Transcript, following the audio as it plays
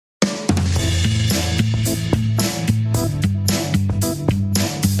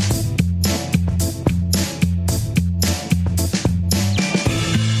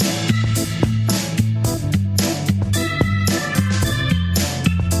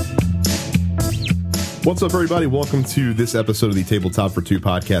What's up, everybody? Welcome to this episode of the Tabletop for Two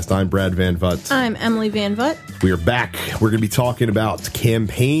podcast. I'm Brad Van Vutt. I'm Emily Van Vutt. We are back. We're going to be talking about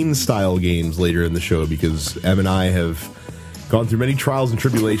campaign-style games later in the show because Em and I have gone through many trials and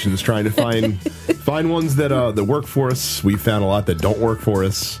tribulations trying to find ones that work for us. We found a lot that don't work for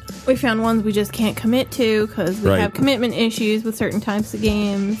us. We found ones we just can't commit to because we have commitment issues with certain types of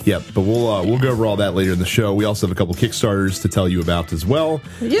games. Yep, but we'll go over all that later in the show. We also have a couple Kickstarters to tell you about as well.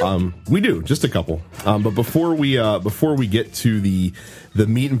 We do? We do, just a couple. But before we get to the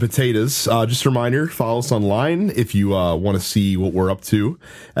meat and potatoes, just a reminder, follow us online if you want to see what we're up to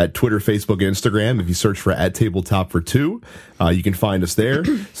at Twitter, Facebook, and Instagram. If you search for @TabletopFor2, you can find us there.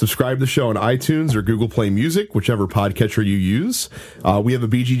 Subscribe to the show on iTunes or Google Play Music, whichever podcatcher you use. We have a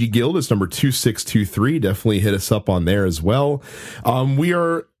BGG Guild. It's number 2623. Definitely hit us up on there as well. We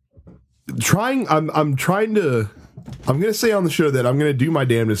are trying. I'm going to say on the show that I'm going to do my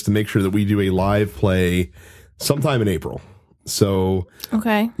damnedest to make sure that we do a live play sometime in April. So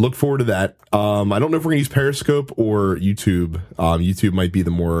look forward to that. I don't know if we're going to use Periscope or YouTube. YouTube might be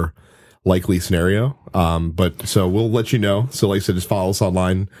the more likely scenario. But so we'll let you know. So like I said, just follow us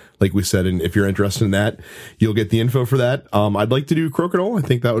online, like we said. And if you're interested in that, you'll get the info for that. I'd like to do Crocodile. I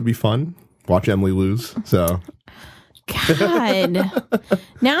think that would be fun. Watch Emily lose. So. God.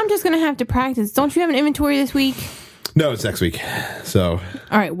 Now I'm just going to have to practice. Don't you have an inventory this week? No, it's next week. So,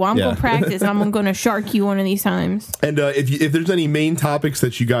 all right. Well, I'm going to practice. I'm going to shark you one of these times. And if there's any main topics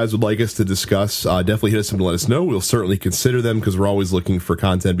that you guys would like us to discuss, definitely hit us up and let us know. We'll certainly consider them because we're always looking for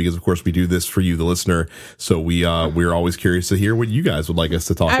content. Because of course we do this for you, the listener. So we're always curious to hear what you guys would like us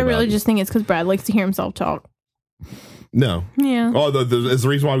to talk about. I really just think it's because Brad likes to hear himself talk. No. Yeah. Oh, is the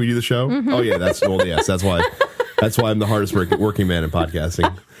reason why we do the show? Mm-hmm. Oh yeah, that's why. That's why I'm the hardest working man in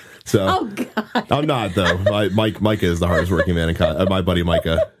podcasting. So, oh God, I'm not though. Micah is the hardest working man in my buddy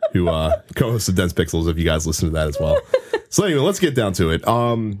Micah, who co-hosts of Dense Pixels. If you guys listen to that as well. So anyway, let's get down to it.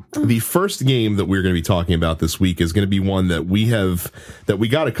 The first game that we're going to be talking about this week is going to be one that we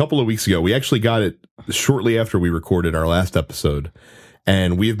got a couple of weeks ago. We actually got it shortly after we recorded our last episode,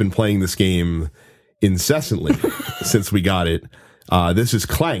 and we have been playing this game incessantly since we got it. This is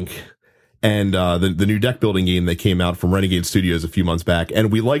Clank. And the new deck building game that came out from Renegade Studios a few months back,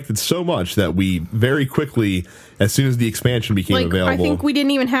 and we liked it so much that we very quickly, as soon as the expansion became available, I think we didn't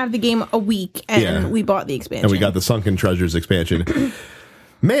even have the game a week, and we bought the expansion. And we got the Sunken Treasures expansion.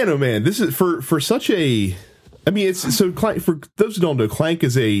 Man, oh man, this is for such a. I mean, it's so Clank, for those who don't know, Clank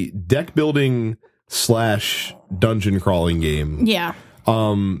is a deck building / dungeon crawling game. Yeah.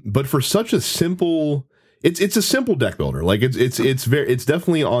 But for such a simple. It's a simple deck builder. Like it's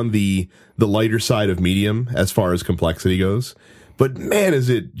definitely on the lighter side of medium as far as complexity goes. But man, is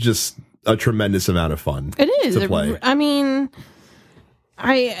it just a tremendous amount of fun. It is to play. I mean,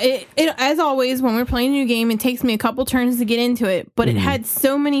 as always when we're playing a new game, it takes me a couple turns to get into it. But it had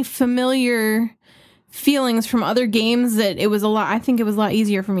so many familiar feelings from other games that it was a lot. I think it was a lot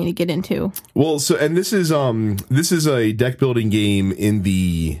easier for me to get into. Well, this is a deck building game in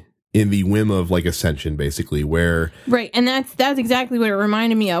the whim of like Ascension, basically, where and that's exactly what it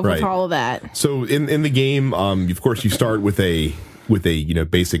reminded me of with all of that. So in the game, of course, you start with a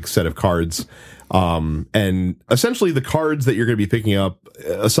basic set of cards, and essentially the cards that you're going to be picking up,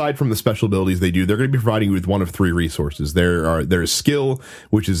 aside from the special abilities they're going to be providing you with one of three resources. There is skill,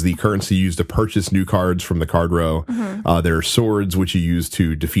 which is the currency used to purchase new cards from the card row. There are swords, which you use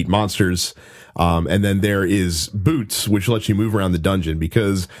to defeat monsters, and then there is boots, which lets you move around the dungeon.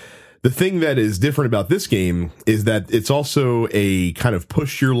 Because the thing that is different about this game is that it's also a kind of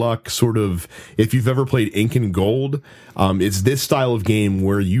push your luck sort of, if you've ever played Ink and Gold, it's this style of game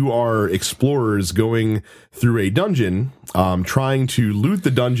where you are explorers going through a dungeon, trying to loot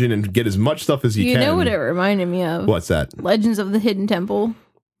the dungeon and get as much stuff as you can. You know what it reminded me of? What's that? Legends of the Hidden Temple.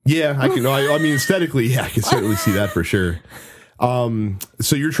 Yeah, I can. I mean, aesthetically, yeah, I can certainly see that for sure.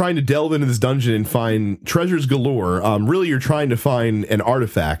 So you're trying to delve into this dungeon and find treasures galore. Really, you're trying to find an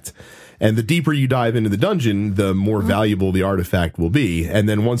artifact. And the deeper you dive into the dungeon, the more valuable the artifact will be. And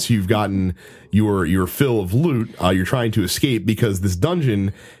then once you've gotten your fill of loot, you're trying to escape because this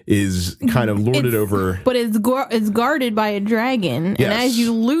dungeon is kind of lorded over. But it's guarded by a dragon. Yes. And as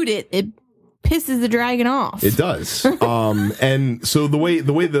you loot it, it pisses the dragon off. It does. And so the way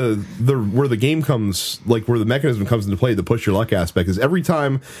where the game comes, like where the mechanism comes into play, the push your luck aspect is not every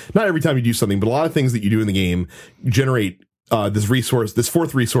time you do something, but a lot of things that you do in the game generate this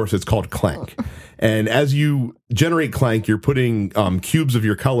fourth resource. It's called Clank. And as you generate Clank, you're putting cubes of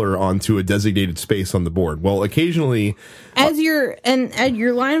your color onto a designated space on the board. Well, occasionally, as your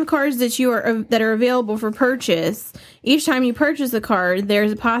line of cards that are available for purchase, each time you purchase a card,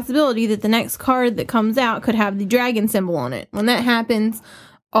 there's a possibility that the next card that comes out could have the dragon symbol on it. When that happens,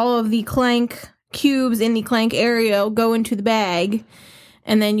 all of the Clank cubes in the Clank area go into the bag.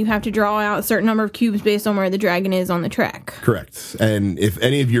 And then you have to draw out a certain number of cubes based on where the dragon is on the track. Correct. And if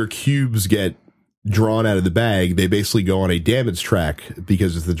any of your cubes get drawn out of the bag, they basically go on a damage track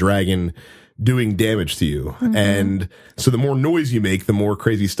because it's the dragon doing damage to you. Mm-hmm. And so the more noise you make, the more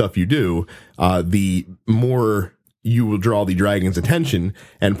crazy stuff you do, the more you will draw the dragon's attention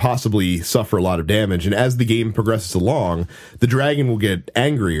and possibly suffer a lot of damage. And as the game progresses along, the dragon will get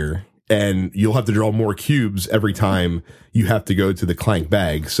angrier. And you'll have to draw more cubes every time you have to go to the Clank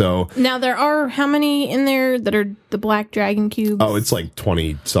bag. So now there are how many in there that are the black dragon cubes? Oh, it's like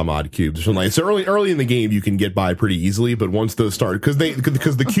 20 some odd cubes or something like that. So early in the game you can get by pretty easily, but once those start because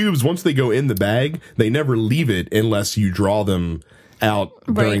the cubes once they go in the bag, they never leave it unless you draw them out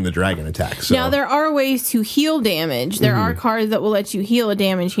during the dragon attack. So now there are ways to heal damage. There are cards that will let you heal a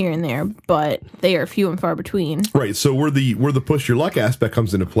damage here and there, but they are few and far between. Right. So where the push your luck aspect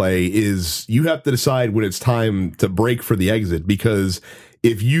comes into play is you have to decide when it's time to break for the exit, because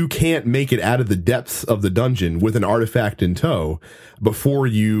if you can't make it out of the depths of the dungeon with an artifact in tow before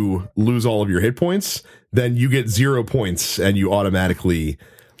you lose all of your hit points, then you get 0 points and you automatically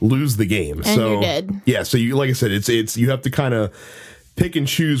lose the game. And you're dead. Yeah. So you, like I said, it's you have to kind of pick and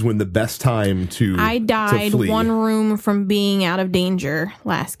choose when the best time to I died to flee. One room from being out of danger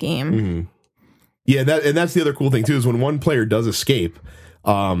last game. Mm-hmm. Yeah, that's the other cool thing too, is when one player does escape,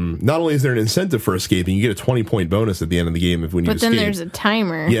 not only is there an incentive for escaping, you get a 20-point bonus at the end of the game when you escape. But then there's a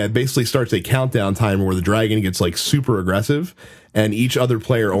timer. Yeah, it basically starts a countdown timer where the dragon gets like super aggressive, and each other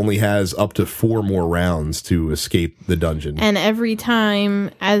player only has up to 4 more rounds to escape the dungeon. And every time,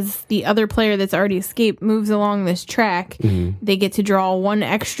 as the other player that's already escaped moves along this track, they get to draw 1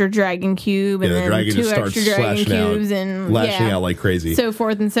 extra dragon cube, and then 2 extra dragon cubes, and lashing out like crazy, so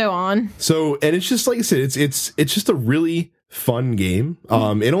forth and so on. So, and it's just like I said, it's just a really fun game.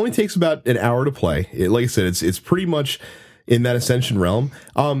 It only takes about an hour to play. Like I said, it's pretty much in that Ascension realm.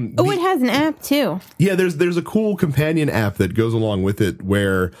 It has an app too. Yeah, there's a cool companion app that goes along with it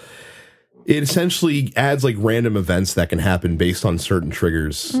where it essentially adds like random events that can happen based on certain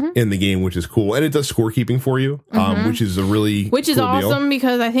triggers in the game, which is cool. And it does scorekeeping for you, which is a really cool awesome deal.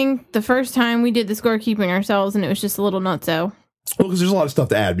 Because I think the first time we did the scorekeeping ourselves and it was just a little nutso. Well, because there's a lot of stuff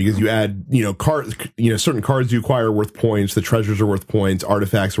to add, because you add, cards, certain cards you acquire are worth points, the treasures are worth points,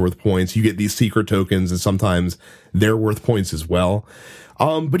 artifacts are worth points, you get these secret tokens, and sometimes they're worth points as well.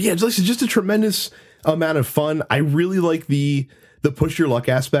 But yeah, it's just a tremendous amount of fun. I really like the push your luck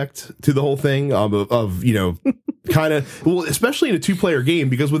aspect to the whole thing of kind of, well, especially in a 2-player game,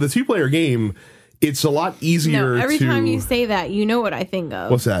 because with a 2-player game, it's a lot easier. Every time you say that, you know what I think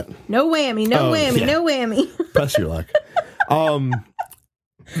of. What's that? No whammy, no whammy. Press your luck.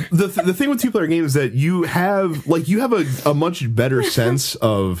 The thing with 2-player games is that you have a much better sense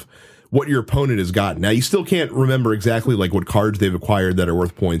of what your opponent has gotten. Now, you still can't remember exactly like what cards they've acquired that are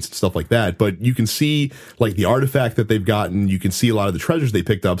worth points and stuff like that, but you can see like the artifact that they've gotten. You can see a lot of the treasures they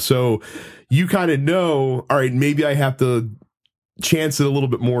picked up. So you kind of know, all right, maybe I have to chance it a little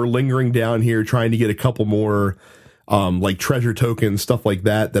bit more, lingering down here, trying to get a couple more like treasure tokens, stuff like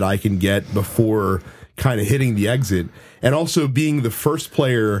that I can get before kind of hitting the exit. And also being the first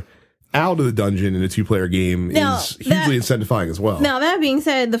player out of the dungeon in a 2-player game is hugely incentivizing as well. Now, that being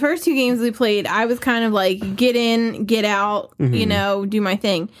said, the first 2 games we played, I was kind of like, get in, get out, do my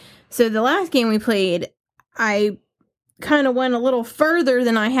thing. So the last game we played, I kind of went a little further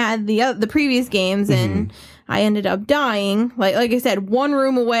than I had the previous games, and I ended up dying. Like I said, 1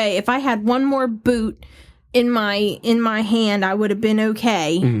 room away. If I had 1 more boot in my hand, I would have been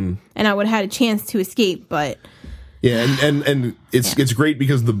okay, and I would have had a chance to escape. But yeah, and it's great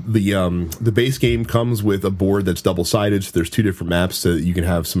because the base game comes with a board that's double-sided, so there's 2 different maps so that you can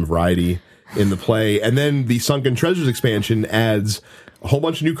have some variety in the play. And then the Sunken Treasures expansion adds a whole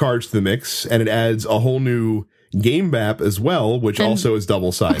bunch of new cards to the mix, and it adds a whole new game map as well, which also is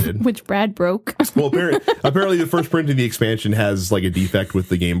double-sided. Which Brad broke. Well, apparently the first print of the expansion has like a defect with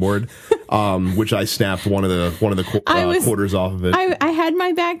the game board, which I snapped one of the quarters off of it. I had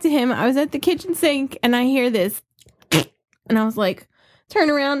my back to him. I was at the kitchen sink, and I hear this, and I was like, turn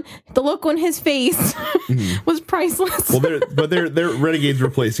around. The look on his face was priceless. Well, they're Renegade's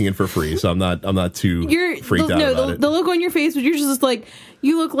replacing it for free, so I'm not too freaked out about it. The look on your face was you're just like,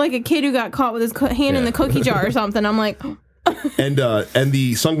 you look like a kid who got caught with his hand in the cookie jar or something. I'm like, And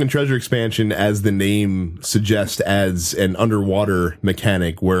the Sunken Treasure expansion, as the name suggests, adds an underwater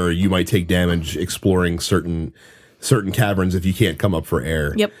mechanic where you might take damage exploring certain caverns if you can't come up for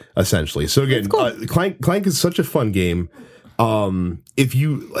air. Yep. Essentially. So again, cool. Clank is such a fun game. If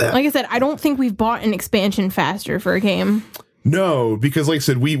you like I said, I don't think we've bought an expansion faster for a game. No, because like I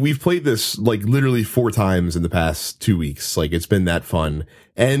said, we've played this like literally 4 times in the past 2 weeks. Like it's been that fun.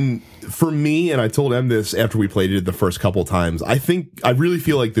 And for me, and I told Em this after we played it the first couple of times, I really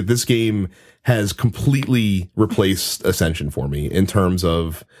feel like that this game has completely replaced Ascension for me in terms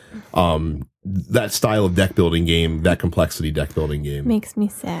of that style of deck building game, that complexity deck building game. Makes me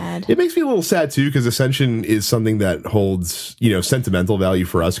sad. It makes me a little sad too, because Ascension is something that holds, sentimental value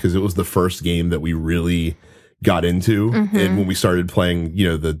for us because it was the first game that we really got into and when we started playing,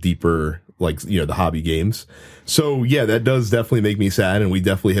 the deeper, the hobby games. So yeah, that does definitely make me sad, and we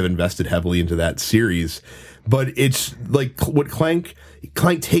definitely have invested heavily into that series. But it's like what Clank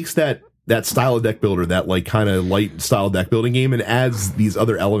takes that style of deck builder, that like kind of light style deck building game, and adds these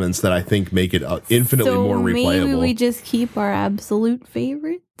other elements that I think make it infinitely more replayable. Maybe we just keep our absolute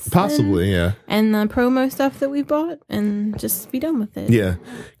favorites. Possibly, yeah. And the promo stuff that we bought, and just be done with it. Yeah,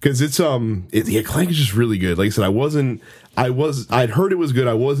 because Clank is just really good. Like I said, I'd heard it was good.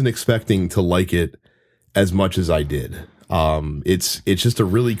 I wasn't expecting to like it as much as I did. It's just a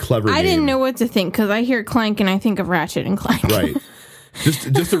really clever game. I didn't know what to think because I hear Clank and I think of Ratchet and Clank. Right.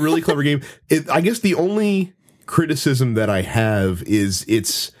 Just a really clever game. I guess the only criticism that I have is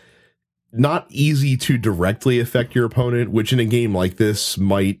it's not easy to directly affect your opponent, which in a game like this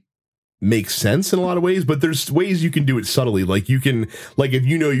might make sense in a lot of ways, but there's ways you can do it subtly. Like you can, if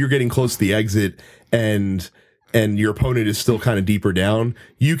you're getting close to the exit and your opponent is still kind of deeper down,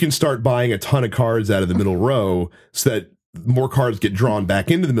 you can start buying a ton of cards out of the middle row so that more cards get drawn back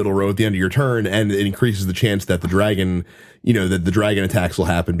into the middle row at the end of your turn, and it increases the chance that the dragon attacks will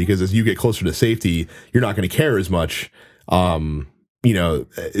happen, because as you get closer to safety, you're not going to care as much, as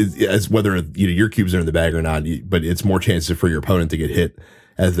whether your cubes are in the bag or not, but it's more chances for your opponent to get hit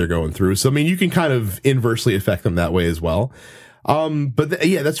as they're going through. So I mean, you can kind of inversely affect them that way as well.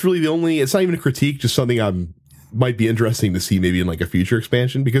 That's really the only. It's not even a critique, just something might be interesting to see maybe in like a future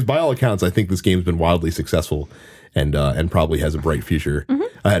expansion, because by all accounts, I think this game's been wildly successful and probably has a bright future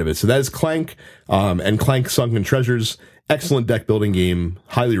ahead of it. So that is Clank, and Clank Sunken Treasures. Excellent deck building game.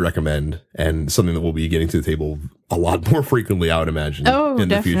 Highly recommend, and something that we'll be getting to the table a lot more frequently, I would imagine, in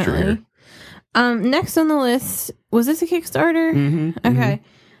the future here. Next on the list, was this a Kickstarter? Okay.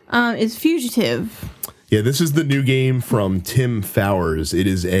 Is Fugitive. Yeah, this is the new game from Tim Fowers. It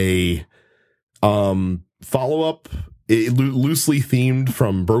is a follow-up, loosely themed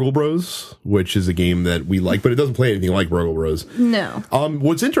from Burgle Bros, which is a game that we like, but it doesn't play anything like Burgle Bros. No.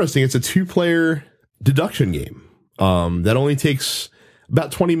 What's interesting, it's a 2-player deduction game that only takes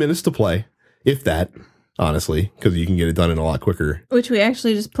about 20 minutes to play, if that, honestly, because you can get it done in a lot quicker. Which we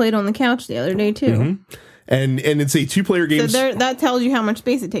actually just played on the couch the other day, too. And it's a 2-player game. So that tells you how much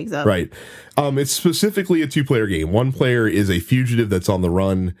space it takes up. Right. It's specifically a 2-player game. One player is a fugitive that's on the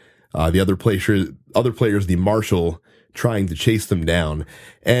run. The other player is the marshal trying to chase them down.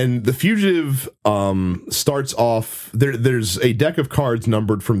 And the fugitive starts off, there's a deck of cards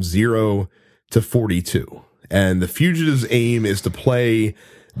numbered from 0 to 42. And the fugitive's aim is to play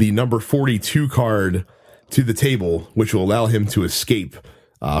the number 42 card to the table, which will allow him to escape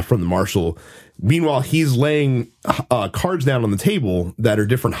from the marshal. Meanwhile, he's laying cards down on the table that are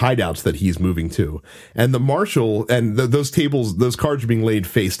different hideouts that he's moving to. And the marshal, and those cards are being laid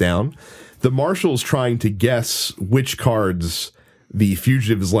face down. The marshal's trying to guess which cards the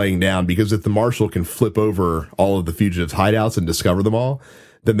fugitive is laying down, because if the marshal can flip over all of the fugitive's hideouts and discover them all,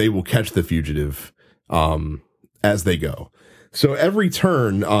 then they will catch the fugitive as they go. So every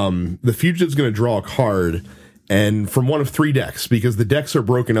turn, the fugitive's going to draw a card, and from one of 3 decks, because the decks are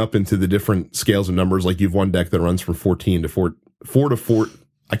broken up into the different scales of numbers. Like you have one deck that runs from 14 to 4 to 4.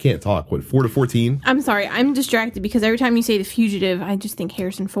 I can't talk. 4 to 14? I'm sorry. I'm distracted because every time you say the fugitive, I just think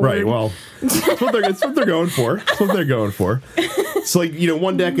Harrison Ford. Right. Well, that's what they're going for. That's what they're going for. It's like,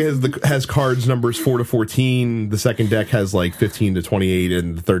 one deck has cards numbers 4 to 14. The second deck has like 15 to 28,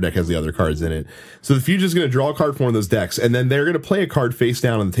 and the third deck has the other cards in it. So the fugitive's going to draw a card from one of those decks, and then they're going to play a card face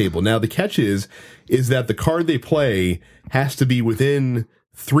down on the table. Now the catch is that the card they play has to be within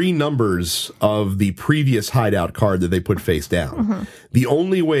 3 numbers of the previous hideout card that they put face down. The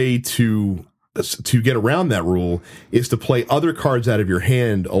only way to get around that rule is to play other cards out of your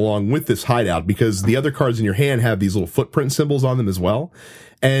hand along with this hideout, because the other cards in your hand have these little footprint symbols on them as well.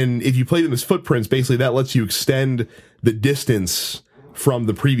 And if you play them as footprints, basically that lets you extend the distance from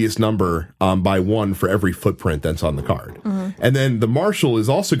the previous number by 1 for every footprint that's on the card. And then the marshal is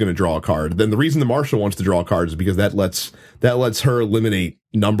also going to draw a card. Then the reason the marshal wants to draw a card is because that lets her eliminate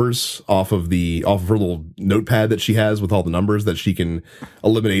numbers off of her little notepad that she has with all the numbers that she can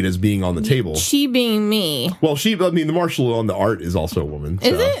eliminate as being on the table. She being me. Well, the marshal on the art is also a woman.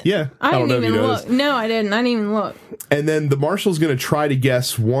 Is it? Yeah. I don't didn't know if even you look. noticed. No, I didn't. I didn't even look. And then the marshal's going to try to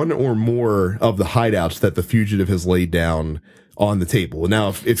guess one or more of the hideouts that the fugitive has laid down on the table. Now,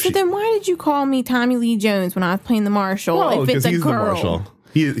 if So then why did you call me Tommy Lee Jones when I was playing the marshal? well, if it's because a he's girl. the marshal.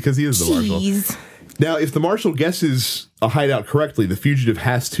 Because he is the marshal. Jeez. Now, if the marshal guesses a hideout correctly, the fugitive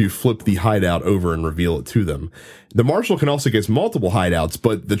has to flip the hideout over and reveal it to them. The marshal can also guess multiple hideouts,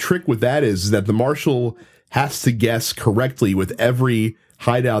 but the trick with that is that the marshal has to guess correctly with every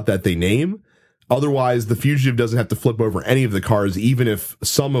hideout that they name. Otherwise, the fugitive doesn't have to flip over any of the cards, even if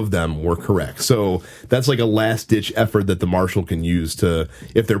some of them were correct. So that's like a last-ditch effort that the marshal can use to,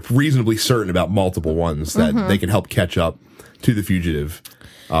 if they're reasonably certain about multiple ones, that they can help catch up to the fugitive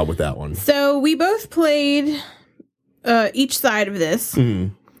with that one. So we both played each side of this,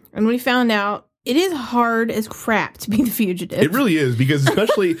 and we found out it is hard as crap to be the fugitive. It really is, because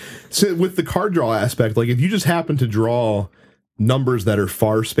especially with the card draw aspect, like if you just happen to draw numbers that are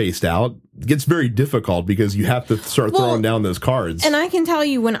far spaced out, it gets very difficult because you have to start throwing down those cards. And I can tell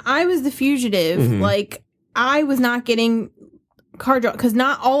you, when I was the fugitive, like, I was not getting card draw because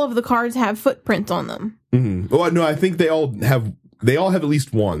not all of the cards have footprints on them. Well, no, I think they all have at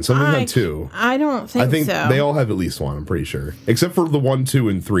least one. Some of them have 2. I don't think so. I think they all have at least one, I'm pretty sure. Except for the 1, 2,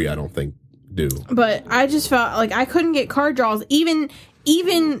 and 3, I don't think do. But I just felt like I couldn't get card draws. Even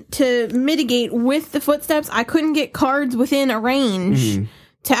to mitigate with the footsteps, I couldn't get cards within a range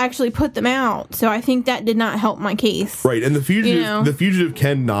to actually put them out. So I think that did not help my case. Right, and the fugitive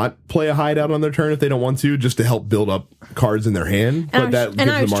cannot play a hideout on their turn if they don't want to, just to help build up cards in their hand. And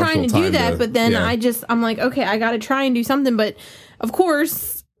I was trying to do that, but then I'm like, okay, I got to try and do something. But of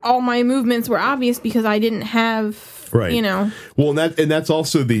course, all my movements were obvious because I didn't have, Well, and that's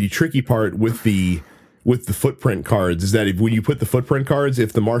also the tricky part with the footprint cards, is that when you put the footprint cards,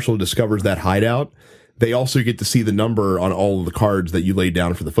 if the marshal discovers that hideout, they also get to see the number on all of the cards that you laid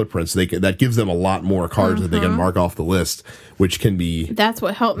down for the footprints. That gives them a lot more cards that they can mark off the list, which can be... That's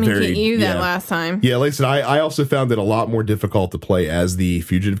what helped me get you that last time. Yeah, like I said, I also found it a lot more difficult to play as the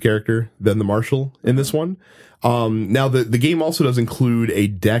fugitive character than the marshal in this one. Now, the game also does include a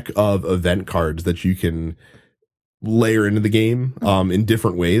deck of event cards that you can layer into the game in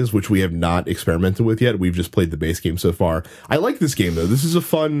different ways, which we have not experimented with yet. We've just played the base game so far. I like this game, though. This is a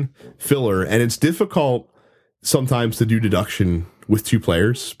fun filler, and it's difficult sometimes to do deduction with 2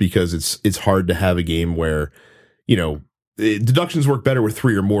 players because it's hard to have a game where, deductions work better with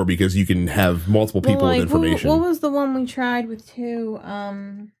 3 or more because you can have multiple people with information. What was the one we tried with 2?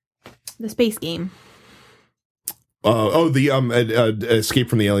 The space game. The Escape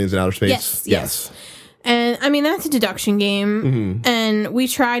from the Aliens in Outer Space? Yes. And I mean, that's a deduction game. And we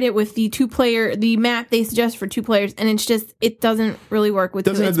tried it with the map they suggest for 2 players, and it doesn't really work with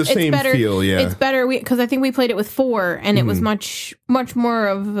 2. Doesn't have the same feel, yeah. It's better because I think we played it with 4, and it was much more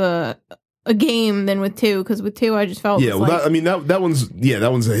of a game than with 2, because with 2 I just felt that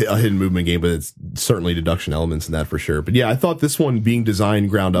one's a hidden movement game, but it's certainly deduction elements in that for sure. But yeah, I thought this one, being designed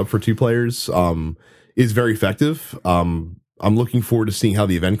ground up for 2 players, is very effective. I'm looking forward to seeing how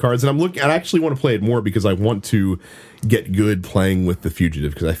the event cards, and I actually want to play it more because I want to get good playing with the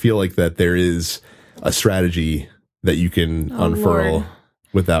fugitive, because I feel like that there is a strategy that you can unfurl Lord.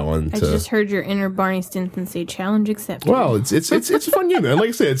 With that one. I just heard your inner Barney Stinson say challenge accepted. Well, it's a fun game, man. Like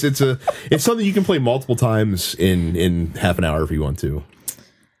I said, it's something you can play multiple times in half an hour if you want to.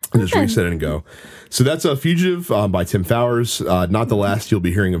 And just reset it and go. So that's a Fugitive by Tim Fowers. Not the last you'll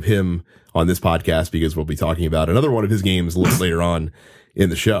be hearing of him on this podcast, because we'll be talking about another one of his games a little later on in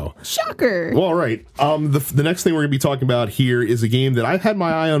the show. Shocker. Well, all right. The next thing we're going to be talking about here is a game that I've had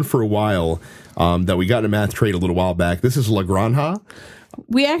my eye on for a while, that we got in a math trade a little while back. This is La Granja.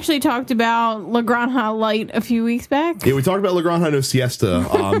 We actually talked about La Granja Light a few weeks back. Yeah, we talked about La Granja No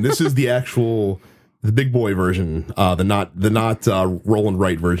Siesta. This is the big boy version, the not roll and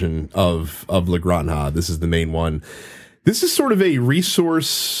write version of La Granja. This is the main one. This is sort of a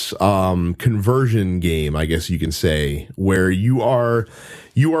resource conversion game, I guess you can say, where you are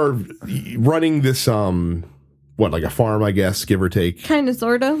running this like a farm, I guess, give or take. Kind of,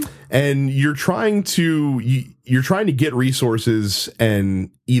 sort of. And you're trying to get resources and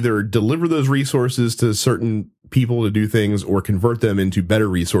either deliver those resources to certain people to do things, or convert them into better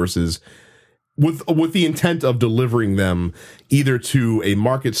resources, with the intent of delivering them either to a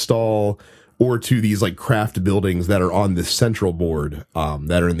market stall or to these like craft buildings that are on this central board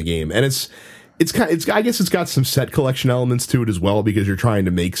that are in the game. And I guess it's got some set collection elements to it as well, because you're trying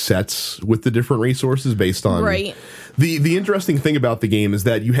to make sets with the different resources based on Right. The interesting thing about the game is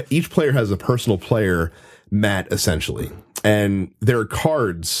that each player has a personal player mat, essentially. And there are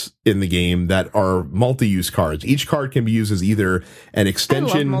cards in the game that are multi-use cards. Each card can be used as either an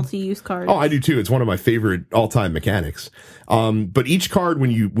extension. I love multi-use cards. Oh, I do too. It's one of my favorite all-time mechanics. But each card, when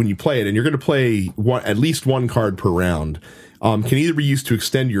you play it, and you're going to play at least one card per round, can either be used to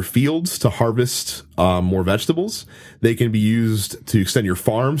extend your fields to harvest more vegetables. They can be used to extend your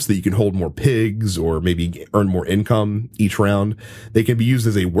farm so that you can hold more pigs or maybe earn more income each round. They can be used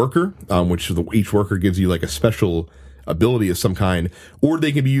as a worker, which each worker gives you like a special ability of some kind, or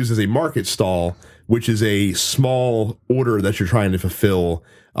they can be used as a market stall, which is a small order that you're trying to fulfill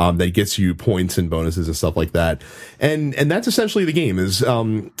that gets you points and bonuses and stuff like that. And that's essentially the game. Is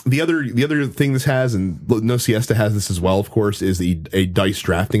the other thing this has, and No Siesta has this as well, of course, is a dice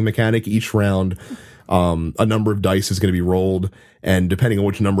drafting mechanic. Each round, a number of dice is going to be rolled, and depending on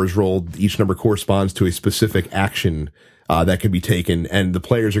which number is rolled, each number corresponds to a specific action that can be taken, and the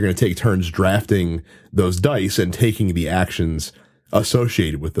players are going to take turns drafting those dice and taking the actions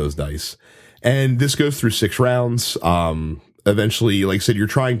associated with those dice. And this goes through 6 rounds. Eventually, like I said, you're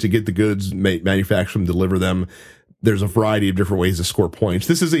trying to get the goods, manufacture them, deliver them. There's a variety of different ways to score points.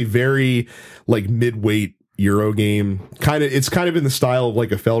 This is a very like mid-weight Euro game. It's kind of in the style of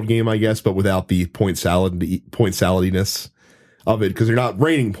like a Feld game, I guess, but without the point salad-iness of it, because they're not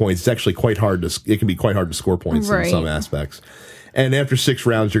raining points. It's actually it can be quite hard to score points in some aspects. And after 6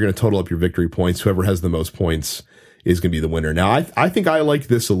 rounds, you're going to total up your victory points. Whoever has the most points is going to be the winner. Now, I think I like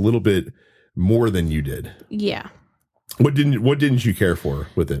this a little bit more than you did. Yeah. What didn't you care for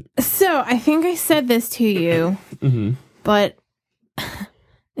with it? So I think I said this to you, but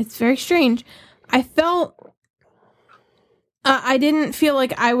it's very strange. I felt I didn't feel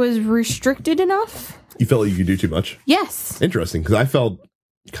like I was restricted enough. You felt like you could do too much? Yes. Interesting, because I felt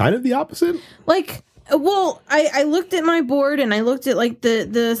kind of the opposite. Like, well, I looked at my board and I looked at like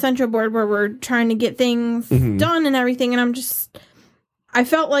the central board where we're trying to get things done and everything, and I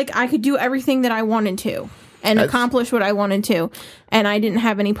felt like I could do everything that I wanted to and accomplish what I wanted to, and I didn't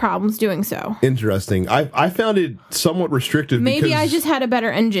have any problems doing so. Interesting. I found it somewhat restrictive. Maybe I just had a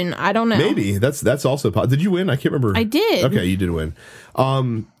better engine. I don't know. Maybe that's also possible. Did you win? I can't remember. I did. Okay, you did win.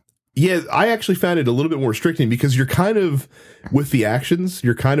 Yeah, I actually found it a little bit more restricting because you're kind of, with the actions,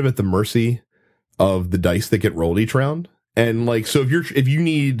 you're kind of at the mercy of the dice that get rolled each round. And like, so if you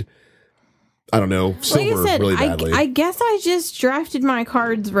need, I don't know, silver like I said, really badly. I guess I just drafted my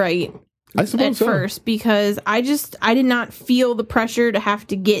cards right. I suppose at first, because I did not feel the pressure to have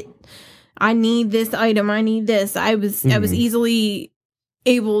to get, I need this item, I need this. I was easily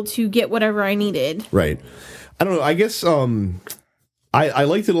able to get whatever I needed. Right. I don't know. I guess I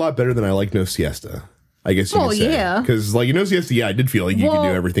liked it a lot better than I liked No Siesta. I guess you could say. Yeah. Because like No Siesta, I did feel like you could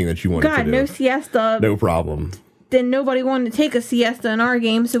do everything that you wanted to do. No Siesta. No problem. Then nobody wanted to take a siesta in our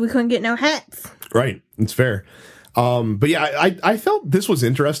game, so we couldn't get no hats. Right. It's fair. But yeah, I felt this was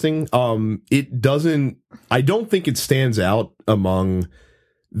interesting. I don't think it stands out among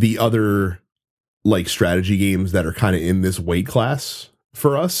the other like strategy games that are kind of in this weight class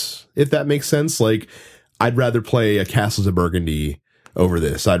for us, if that makes sense. Like, I'd rather play a Castles of Burgundy over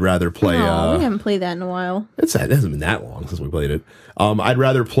this. I'd rather play we haven't played that in a while. It hasn't been that long since we played it. I'd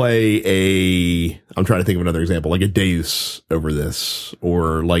rather play I'm trying to think of another example, like a Deus over this,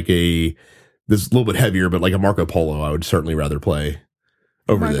 or like this is a little bit heavier, but like a Marco Polo, I would certainly rather play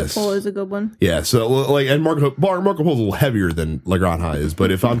over this. Marco Polo is a good one. Yeah, so like, and Marco Polo is a little heavier than La Granja is,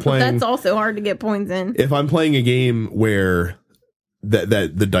 but if I'm playing, that's also hard to get points in. If I'm playing a game where that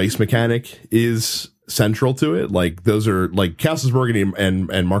the dice mechanic is central to it, like those are like Castles Burgundy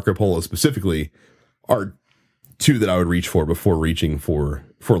and Marco Polo specifically are two that I would reach for before reaching for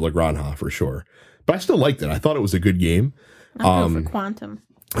La Granja for sure. But I still liked it. I thought it was a good game. I'll go for Quantum.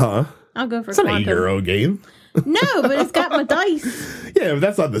 Huh? I'll go for It's Quantum. Not a Euro game. No, but it's got my dice. Yeah, but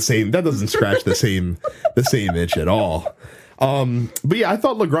that's not the same. That doesn't scratch the same itch at all. But yeah, I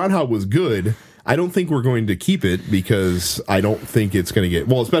thought La Granja was good. I don't think we're going to keep it because I don't think it's going to get,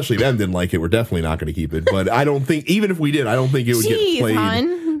 well, especially if Em didn't like it, we're definitely not going to keep it. But I don't think, even if we did, I don't think it would get played.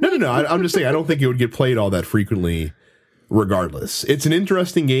 Hon. No. I'm just saying, I don't think it would get played all that frequently regardless. It's an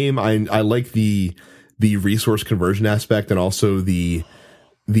interesting game. I like the resource conversion aspect and also the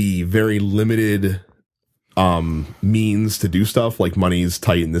very limited means to do stuff, like money's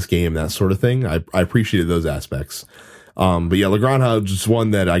tight in this game, that sort of thing. I appreciated those aspects. But yeah, La Granja is just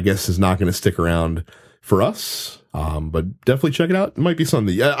one that I guess is not going to stick around for us. But definitely check it out. It might be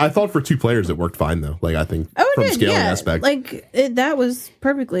something. I thought for 2 players it worked fine though. Like I think from a scaling aspect, that was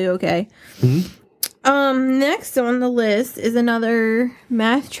perfectly okay. Next on the list is another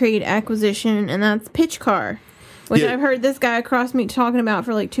Math Trade acquisition, and that's Pitch Car, which I've heard this guy across me talking about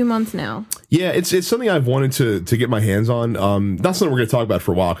for like 2 months now. Yeah, it's something I've wanted to get my hands on. Not something we're going to talk about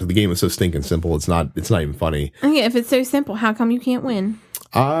for a while because the game is so stinking simple. It's not even funny. Yeah, if it's so simple, how come you can't win?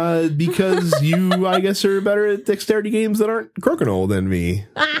 Because you, I guess, are better at dexterity games that aren't Crokinole than me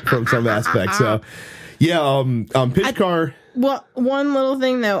from some aspects. So, yeah, Pitch Car. Well, one little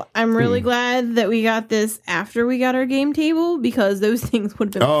thing though, I'm really glad that we got this after we got our game table because those things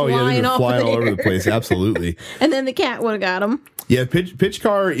would have been flying all over the place. Absolutely. And then the cat would have got them. Yeah, Pitch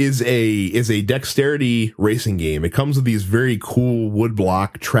Car is a dexterity racing game. It comes with these very cool wood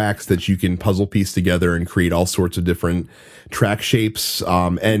block tracks that you can puzzle piece together and create all sorts of different track shapes.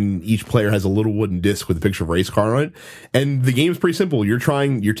 And each player has a little wooden disc with a picture of a race car on it. And the game is pretty simple. You're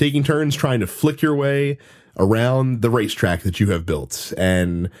taking turns trying to flick your way around the racetrack that you have built.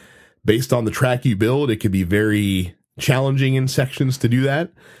 And based on the track you build, it can be very challenging in sections to do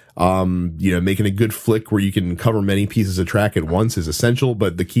that. Making a good flick where you can cover many pieces of track at once is essential,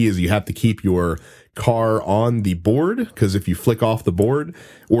 but the key is you have to keep your car on the board, because if you flick off the board,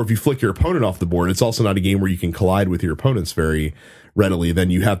 or if you flick your opponent off the board, it's also not a game where you can collide with your opponents very readily. Then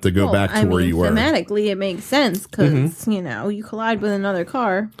you have to go back to where you were. Thematically, it makes sense, because, you collide with another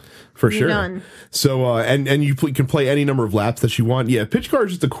car. For sure. Done. So, and you can play any number of laps that you want. Yeah, Pitch Car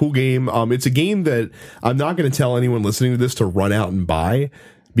is just a cool game. It's a game that I'm not going to tell anyone listening to this to run out and buy,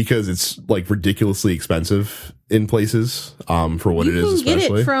 because it's like ridiculously expensive in places for what it is. Especially, you can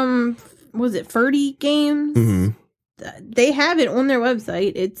get it from, was it Ferdy Games? Mm-hmm. They have it on their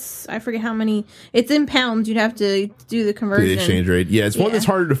website. It's, I forget how many. It's in pounds. You'd have to do the conversion. The exchange rate. Yeah, it's one that's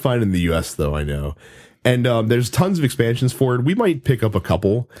harder to find in the U.S. though. I know, and there's tons of expansions for it. We might pick up a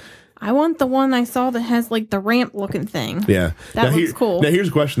couple. I want the one I saw that has like the ramp looking thing. Yeah, that looks cool. Now here's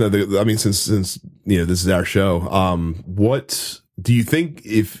a question though. I mean, since this is our show, what do you think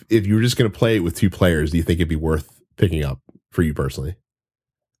if you were just going to play it with 2 players, do you think it'd be worth picking up for you personally?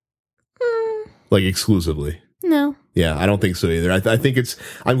 Like exclusively? No. Yeah, I don't think so either. I think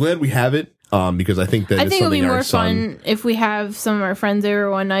I'm glad we have it. Because I think that it'll be more fun if we have some of our friends over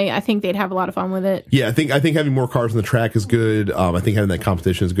one night. I think they'd have a lot of fun with it. Yeah, I think having more cars on the track is good. I think having that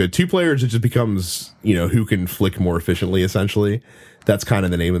competition is good. 2 players, it just becomes who can flick more efficiently. Essentially, that's kind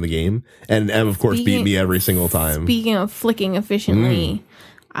of the name of the game. And of course, beat me every single time. Speaking of flicking efficiently,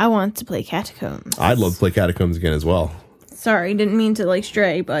 I want to play Catacombs. I'd love to play Catacombs again as well. Sorry, didn't mean to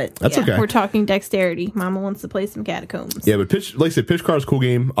stray, but that's okay. We're talking dexterity. Mama wants to play some Catacombs. Yeah, but like I said, Pitch Car is a cool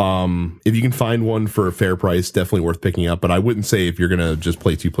game. If you can find one for a fair price, definitely worth picking up. But I wouldn't say if you're gonna just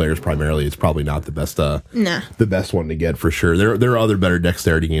play 2 players primarily, it's probably not the best. The best one to get for sure. There are other better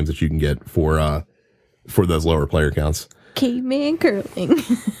dexterity games that you can get for those lower player counts. Caveman curling.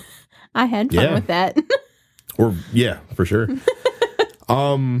 I had fun with that. For sure.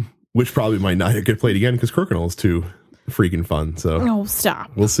 Which probably might not get played again because Crokinole is too freaking fun. So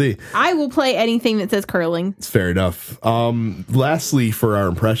stop. We'll see. I will play anything that says curling. It's fair enough. Lastly, for our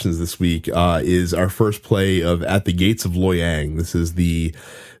impressions this week, is our first play of At the Gates of Loyang. This is the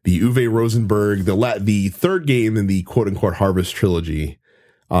Uwe Rosenberg, the third game in the quote unquote Harvest trilogy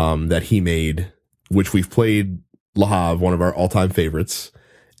that he made, which we've played Le Havre, one of our all time favorites,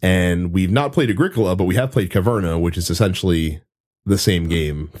 and we've not played Agricola, but we have played Caverna, which is essentially the same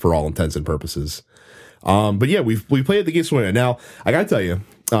game for all intents and purposes. But yeah, we played At the Gates of Loyang. Now, I gotta tell you,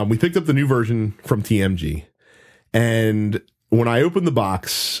 we picked up the new version from TMG, and when I opened the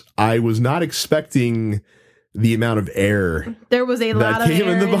box, I was not expecting the amount of air there was a lot of air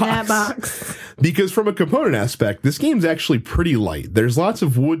in that box. Because from a component aspect, this game's actually pretty light. There's lots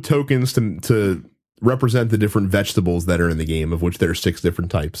of wood tokens to represent the different vegetables that are in the game, of which there are 6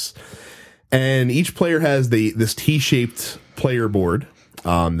 different types. And each player has this T-shaped player board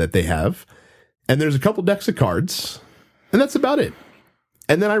that they have. And there's a couple decks of cards. And that's about it.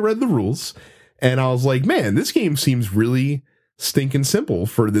 And then I read the rules. And I was like, man, this game seems really stinking simple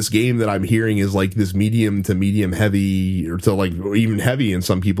for this game that I'm hearing is like this medium to medium heavy, or to like even heavy in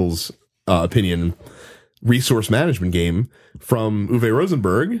some people's opinion, resource management game from Uwe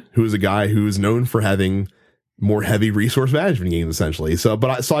Rosenberg, who is a guy who is known for having more heavy resource management games, essentially. So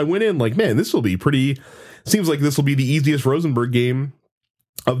I went in like, man, this will be seems like this will be the easiest Rosenberg game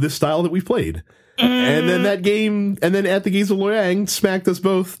of this style that we've played. And then At the Gates of Loyang smacked us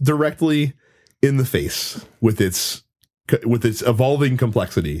both directly in the face with its evolving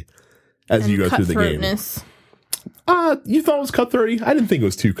complexity as you go through the game. You thought it was cutthroaty? I didn't think it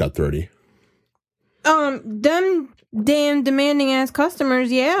was too cutthroaty. Them damn demanding ass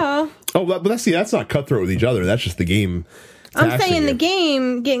customers, yeah. Oh, but that's not cutthroat with each other. That's just the game. I'm saying the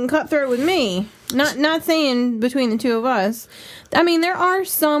game getting cutthroat with me. Not saying between the two of us. I mean, there are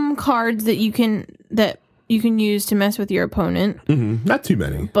some cards that you can use to mess with your opponent. Mm-hmm. Not too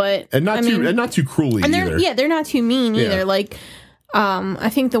many, but not too cruelly either. Yeah, they're not too mean either. Like, I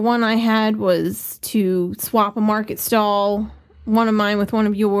think the one I had was to swap a market stall, one of mine with one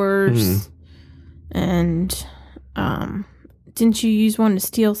of yours, and didn't you use one to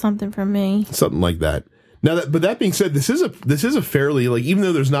steal something from me? Something like that. Now, but that being said, this is a fairly, like, even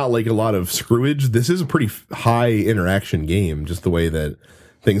though there's not like a lot of screwage, this is a pretty high interaction game, just the way that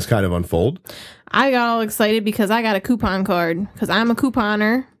things kind of unfold. I got all excited because I got a coupon card, because I'm a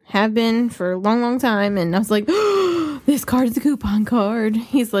couponer, have been for a long, long time, and I was like, oh, this card's a coupon card.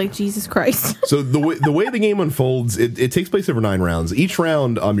 He's like, Jesus Christ. So the way the game unfolds, it takes place over 9 rounds. Each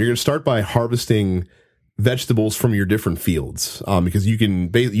round, you're going to start by harvesting vegetables from your different fields, because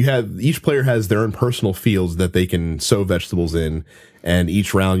each player has their own personal fields that they can sow vegetables in, and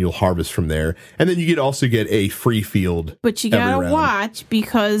each round you'll harvest from there, and then you also get a free field. But you gotta watch,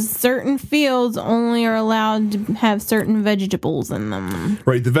 because certain fields only are allowed to have certain vegetables in them.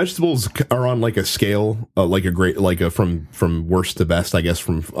 Right, the vegetables are on like a scale, from worst to best, I guess,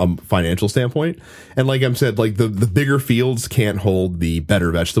 from a financial standpoint. And like I said, like the bigger fields can't hold the better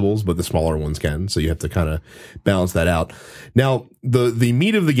vegetables, but the smaller ones can. So you have to kind of balance that out. Now, the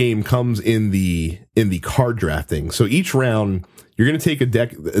meat of the game comes in the card drafting. So each round, you're going to take a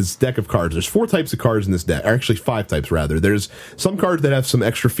deck of cards. There's 4 types of cards in this deck, or actually 5 types rather. There's some cards that have some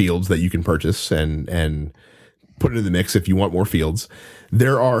extra fields that you can purchase and put into the mix if you want more fields.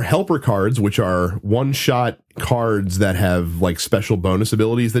 There are helper cards, which are one-shot cards that have like special bonus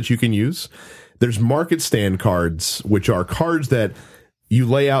abilities that you can use. There's market stand cards, which are cards that you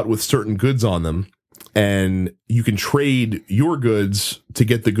lay out with certain goods on them, and you can trade your goods to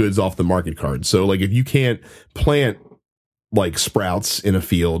get the goods off the market card. So like if you can't plant like sprouts in a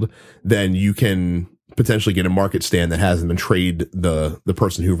field, then you can potentially get a market stand that has them and trade the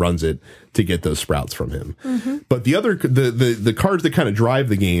person who runs it to get those sprouts from him. Mm-hmm. But the cards that kind of drive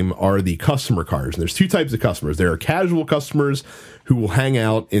the game are the customer cards. And there's 2 types of customers. There are casual customers who will hang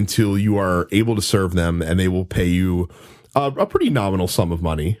out until you are able to serve them, and they will pay you a pretty nominal sum of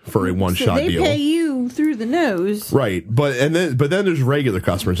money for a one-shot deal. They pay you through the nose. Right. But then there's regular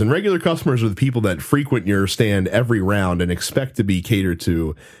customers, and regular customers are the people that frequent your stand every round and expect to be catered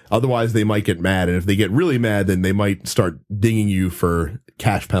to. Otherwise, they might get mad. And if they get really mad, then they might start dinging you for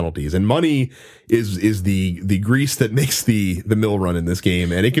cash penalties. And money is the grease that makes the mill run in this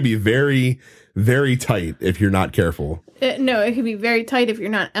game. And it can be very, very tight if you're not careful. No, it can be very tight if you're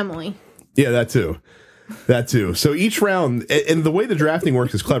not Emily. Yeah, that too. That too. So each round, and the way the drafting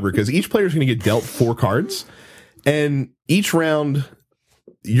works is clever, because each player is going to get dealt 4 cards, and each round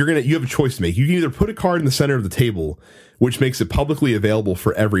you have a choice to make. You can either put a card in the center of the table, which makes it publicly available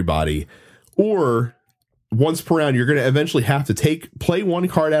for everybody, or once per round you're going to eventually have to play 1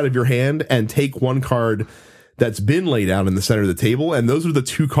 card out of your hand and take 1 card that's been laid out in the center of the table, and those are the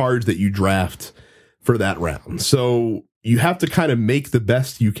 2 cards that you draft for that round. So you have to kind of make the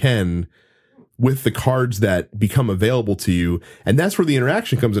best you can with the cards that become available to you. And that's where the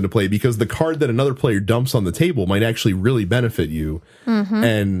interaction comes into play, because the card that another player dumps on the table might actually really benefit you,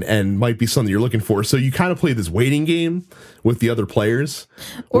 and might be something you're looking for. So you kind of play this waiting game with the other players.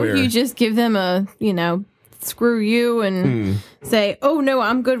 Or you just give them a, screw you and say, oh no,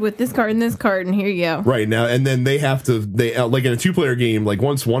 I'm good with this card and this card, and here you go. Right. Now, and then they like in a 2-player game, like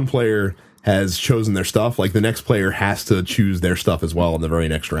once one player has chosen their stuff, like the next player has to choose their stuff as well in the very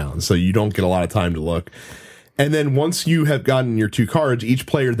next round. So you don't get a lot of time to look. And then once you have gotten your 2 cards, each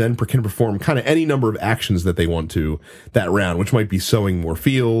player then can perform kind of any number of actions that they want to that round, which might be sowing more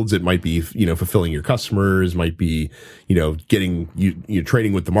fields. It might be, fulfilling your customers, might be, getting you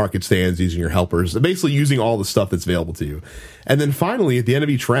trading with the market stands, using your helpers, basically using all the stuff that's available to you. And then finally, at the end of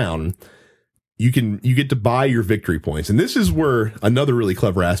each round, you get to buy your victory points. And this is where another really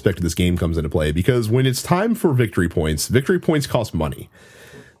clever aspect of this game comes into play, because when it's time for victory points cost money.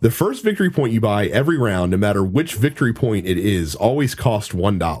 The first victory point you buy every round, no matter which victory point it is, always costs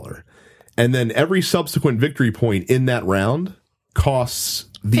 $1. And then every subsequent victory point in that round costs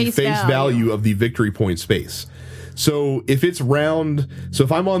the face value of the victory point space. So if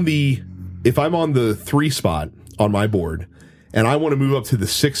I'm on the 3 spot on my board, and I want to move up to the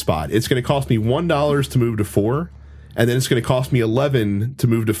 6th spot, it's going to cost me $1 to move to 4, and then it's going to cost me 11 to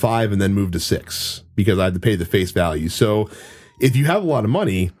move to 5 and then move to 6, because I have to pay the face value. So if you have a lot of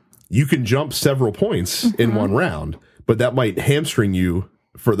money, you can jump several points in one round, but that might hamstring you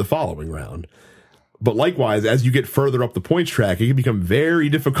for the following round. But likewise, as you get further up the points track, it can become very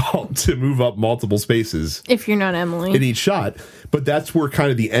difficult to move up multiple spaces if you're not Emily in each shot. But that's where kind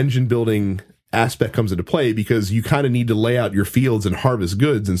of the engine building aspect comes into play, because you kind of need to lay out your fields and harvest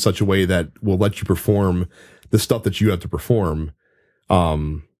goods in such a way that will let you perform the stuff that you have to perform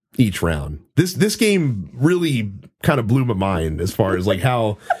each round. This game really kind of blew my mind as far as like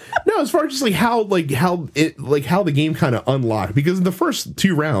how the game kind of unlocked, because in the first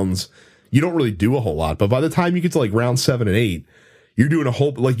 2 rounds you don't really do a whole lot, but by the time you get to like round 7 and 8, you're doing a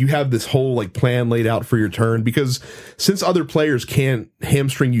whole, like, you have this whole like plan laid out for your turn, because since other players can't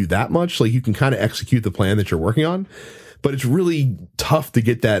hamstring you that much, like you can kind of execute the plan that you're working on. But it's really tough to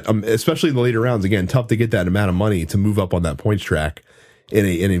get that, especially in the later rounds, again, tough to get that amount of money to move up on that points track in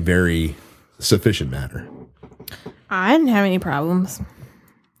a very sufficient manner. I didn't have any problems.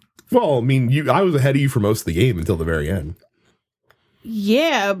 Well, I mean, I was ahead of you for most of the game until the very end.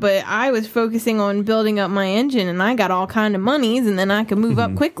 Yeah, but I was focusing on building up my engine, and I got all kind of monies, and then I could move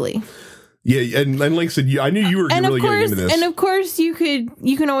up quickly. Yeah, and like I said, I knew you were really getting into this. And of course, you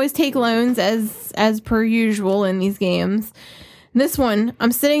can always take loans as per usual in these games. This one,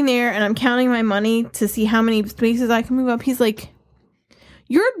 I'm sitting there and I'm counting my money to see how many spaces I can move up. He's like,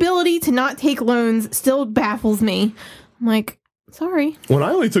 "Your ability to not take loans still baffles me." I'm like, "Sorry." Well,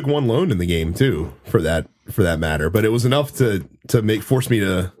 I only took 1 loan in the game too, for that matter, but it was enough to force me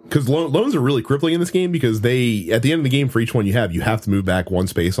to, because loans are really crippling in this game, because they, at the end of the game, for each one you have to move back 1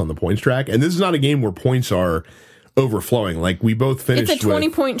 space on the points track, and this is not a game where points are overflowing. Like, we both finished it's a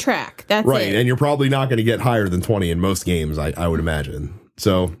 20-point track. That's right, it. and you're probably not going to get higher than 20 in most games, I would imagine.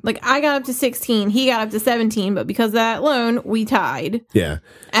 So, like, I got up to 16, he got up to 17, but because of that loan, we tied. Yeah.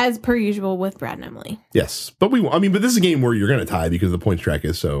 As per usual with Brad and Emily. Yes. But but this is a game where you're going to tie because the points track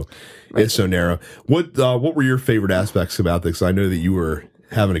is so narrow. What were your favorite aspects about this? I know that you were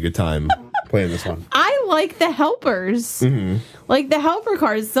having a good time playing this one. I like the helpers. Mm-hmm. Like the helper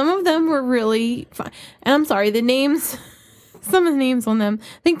cards. Some of them were really fun. And I'm sorry, the names, some of the names on them,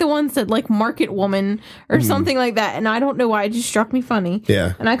 I think the one said like Market Woman or something like that. And I don't know why, it just struck me funny.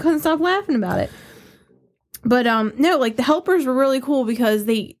 Yeah. And I couldn't stop laughing about it. But no, like the helpers were really cool because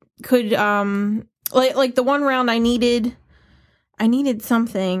they could like the one round I needed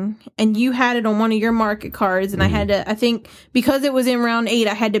something, and you had it on one of your market cards, and I think because it was in round 8,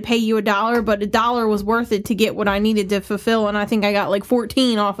 I had to pay you $1, but $1 was worth it to get what I needed to fulfill, and I think I got like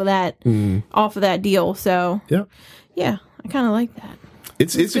 14 off of that deal. So yeah, I kind of like that.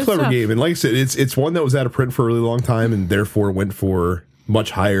 It's a clever game, and like I said, it's one that was out of print for a really long time, and therefore went for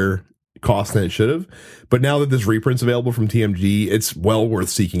much higher cost than it should have. But now that this reprint's available from TMG, it's well worth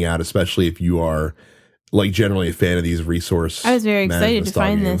seeking out, especially if you are like generally a fan of these resource. I was very excited to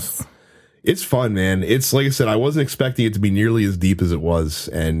find games. this. It's fun, man. It's like I said, I wasn't expecting it to be nearly as deep as it was,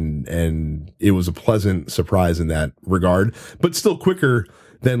 and it was a pleasant surprise in that regard, but still quicker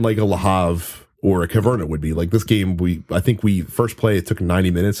than like a Le Havre or a Caverna would be. Like this game, I think we first play, it took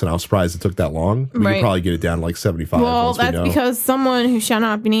 90 minutes, and I was surprised it took that long. We could probably get it down to like 75. Well, that's because someone who shall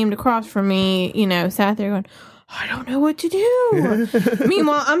not be named across from me, sat there going, I don't know what to do.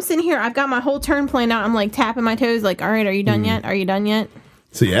 Meanwhile, I'm sitting here, I've got my whole turn planned out. I'm like tapping my toes, like, all right, are you done yet? Are you done yet?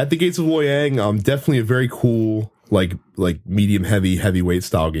 So yeah, At the Gates of Loyang, definitely a very cool, like medium heavyweight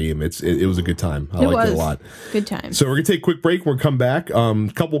style game. It was a good time. I liked it a lot. Good time. So we're gonna take a quick break. We'll come back.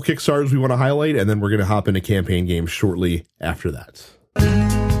 Couple Kickstarters we want to highlight, and then we're gonna hop into campaign games shortly after that.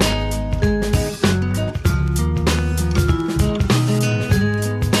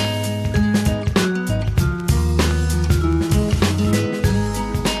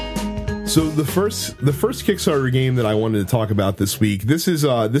 So the first Kickstarter game that I wanted to talk about this week, this is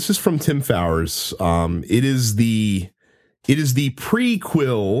from Tim Fowers. It is the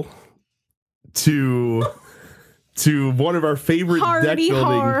prequel to one of our favorite deck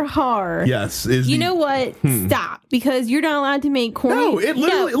building. Yes, you know what? Stop, because you're not allowed to make corny. No, it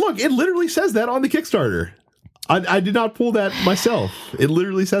literally says that on the Kickstarter. I did not pull that myself. It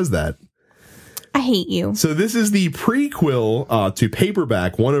literally says that. I hate you. So this is the prequel to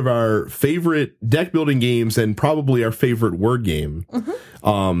Paperback, one of our favorite deck building games and probably our favorite word game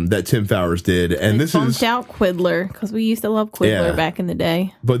that Tim Fowers did. And this is out Quiddler, because we used to love Quiddler back in the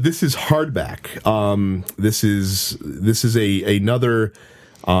day. But this is hardback. This is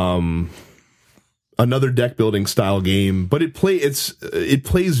another deck building style game, but it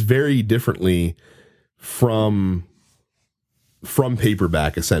plays very differently from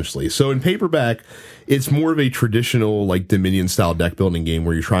Paperback, essentially. So in Paperback, it's more of a traditional like Dominion style deck building game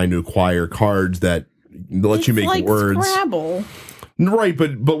where you're trying to acquire cards that let you make like words. Scrabble. Right,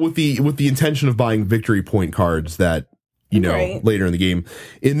 but with the intention of buying victory point cards that later in the game.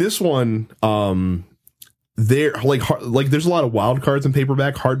 In this one, there like there's a lot of wild cards in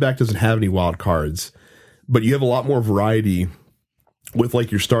paperback. Hardback doesn't have any wild cards, but you have a lot more variety with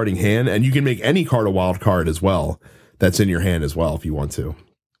like your starting hand, and you can make any card a wild card as well that's in your hand as well if you want to,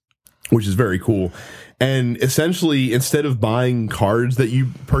 which is very cool. And essentially, instead of buying cards that you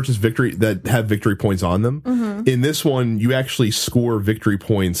purchase that have victory points on them, in this one you actually score victory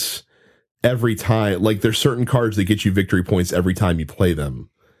points every time. Like there's certain cards that get you victory points every time you play them,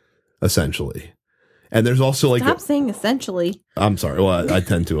 essentially. And there's also like stop saying essentially. I'm sorry. Well, I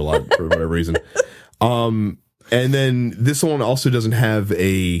tend to a lot for whatever reason. And then this one also doesn't have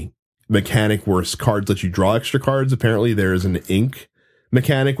a mechanic where cards let you draw extra cards. Apparently there is an ink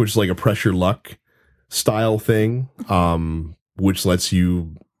mechanic, which is like a pressure luck style thing, which lets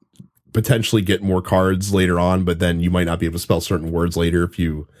you potentially get more cards later on, but then you might not be able to spell certain words later if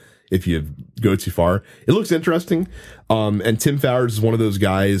you go too far. It looks interesting. And Tim Fowers is one of those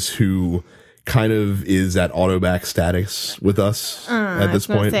guys who kind of is at auto back status with us at this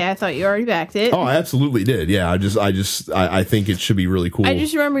point. I thought you already backed it. Oh, I absolutely did. Yeah, I think it should be really cool. I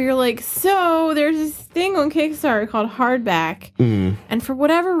just remember you're like, so there's this thing on Kickstarter called Hardback, and for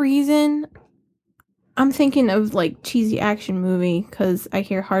whatever reason, I'm thinking of like cheesy action movie because I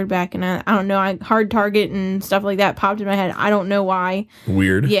hear Hardback and I don't know, Hard Target and stuff like that popped in my head. I don't know why.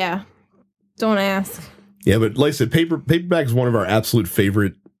 Weird. Yeah, don't ask. Yeah, but like I said, Paperback is one of our absolute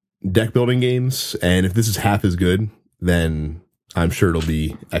favorite deck building games, and if this is half as good, then I'm sure it'll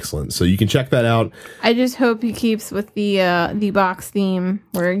be excellent. So you can check that out. I just hope he keeps with the box theme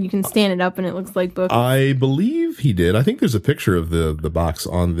where you can stand it up and it looks like books. I believe he did. I think there's a picture of the box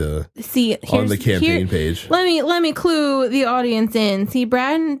on the campaign page. Let me clue the audience in. See,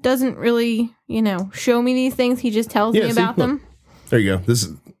 Brad doesn't really, show me these things. He just tells me about them. There you go. This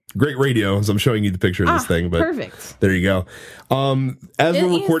is great radio as I'm showing you the picture of this thing, but perfect. There you go. As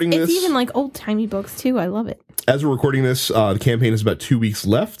we're recording this, it's even like old timey books too. I love it. As we're recording this, the campaign is about 2 weeks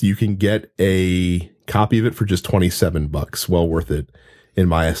left. You can get a copy of it for just $27. Well worth it, in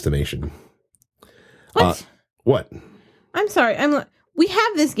my estimation. What? What? I'm sorry. We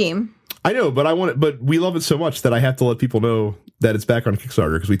have this game. I know, but we love it so much that I have to let people know that it's back on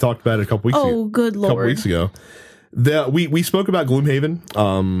Kickstarter because we talked about it a couple weeks ago. Oh, good Lord. A couple weeks ago. We spoke about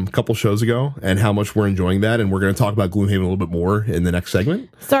Gloomhaven a couple shows ago and how much we're enjoying that, and we're going to talk about Gloomhaven a little bit more in the next segment.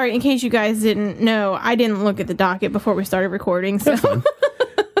 Sorry, in case you guys didn't know, I didn't look at the docket before we started recording. So. That's fine.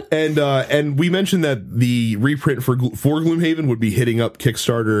 And we mentioned that the reprint for Gloomhaven would be hitting up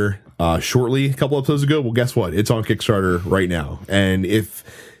Kickstarter shortly a couple episodes ago. Well, guess what? It's on Kickstarter right now. And if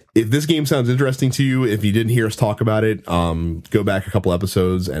this game sounds interesting to you, if you didn't hear us talk about it, go back a couple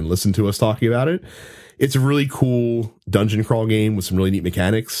episodes and listen to us talking about it. It's a really cool dungeon crawl game with some really neat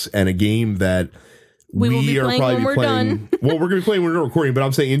mechanics, and a game that we are probably playing. Well, we're going to be playing when we're recording, but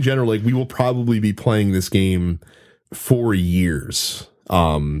I'm saying in general, like we will probably be playing this game for years,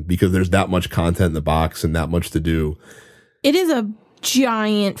 because there's that much content in the box and that much to do. It is a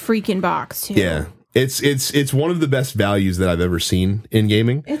giant freaking box too. Yeah, it's one of the best values that I've ever seen in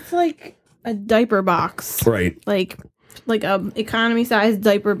gaming. It's like a diaper box, right? Like a economy size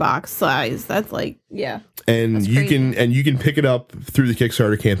diaper box size. That's like, yeah. And you can pick it up through the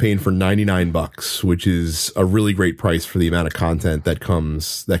Kickstarter campaign for $99, which is a really great price for the amount of content that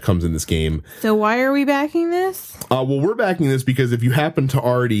comes in this game. So why are we backing this? Well, we're backing this because if you happen to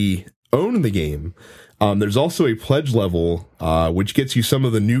already own the game, there's also a pledge level, which gets you some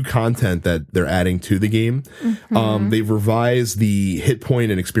of the new content that they're adding to the game. Mm-hmm. They've revised the hit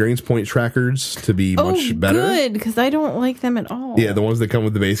point and experience point trackers to be much better. Good, because I don't like them at all. Yeah, the ones that come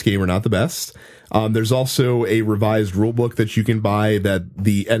with the base game are not the best. There's also a revised rule book that you can buy, that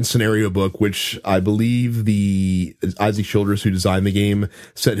the end scenario book, which I believe the Isaac Childress, who designed the game,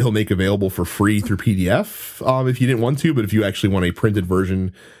 said he'll make available for free through PDF, if you didn't want to, but if you actually want a printed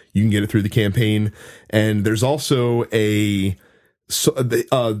version, you can get it through the campaign. And there's also Isaac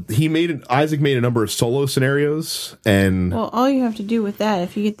made a number of solo scenarios, and well, all you have to do with that,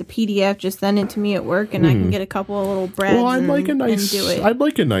 if you get the PDF, just send it to me at work, and I can get a couple of little breads. Well, I'd like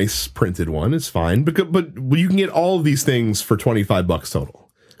a nice printed one. It's fine, but you can get all of these things for $25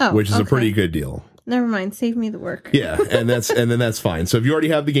 total, which is a pretty good deal. Never mind, save me the work. Yeah, and then that's fine. So if you already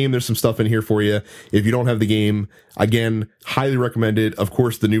have the game, there's some stuff in here for you. If you don't have the game, again, highly recommend it. Of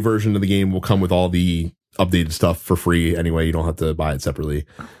course, the new version of the game will come with all the updated stuff for free anyway. You don't have to buy it separately,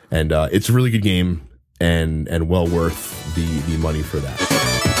 and it's a really good game and well worth the money for that.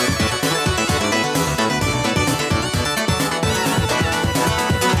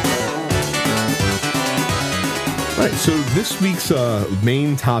 All right, so this week's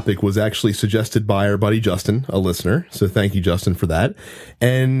main topic was actually suggested by our buddy Justin, a listener. So thank you, Justin, for that.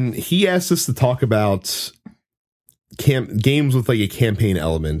 And he asked us to talk about games with like a campaign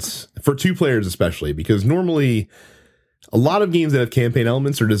element for 2 players, especially because normally a lot of games that have campaign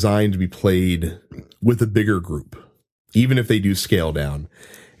elements are designed to be played with a bigger group, even if they do scale down.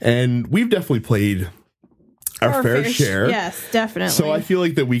 And we've definitely played our fair share. Yes, definitely. So I feel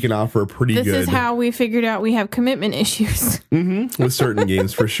like that we can offer a pretty good... This is how we figured out we have commitment issues. with certain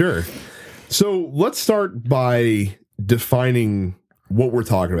games, for sure. So let's start by defining what we're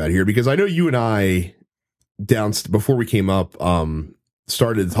talking about here, because I know you and I, before we came up,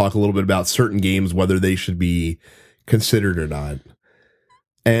 started to talk a little bit about certain games, whether they should be considered or not.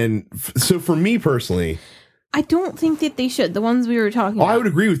 And so for me personally... I don't think that they should. The ones we were talking about. I would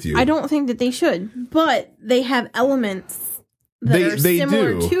agree with you. I don't think that they should, but they have elements that are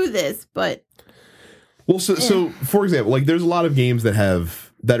similar to this, but... Well, so for example, like there's a lot of games that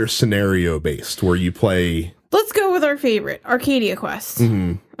are scenario based where you play... Let's go with our favorite, Arcadia Quest.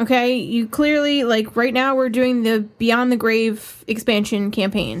 Mm-hmm. Okay, you clearly, like right now we're doing the Beyond the Grave expansion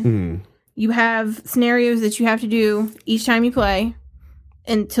campaign. Mm-hmm. You have scenarios that you have to do each time you play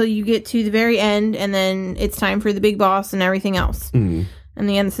until you get to the very end, and then it's time for the big boss and everything else. Mm-hmm. And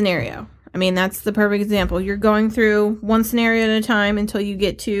the end scenario. I mean, that's the perfect example. You're going through one scenario at a time until you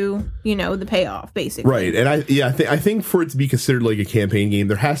get to, the payoff, basically. Right. And I think for it to be considered like a campaign game,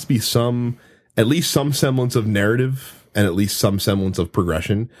 there has to be at least some semblance of narrative and at least some semblance of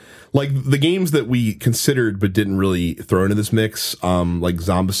progression. Like the games that we considered but didn't really throw into this mix, like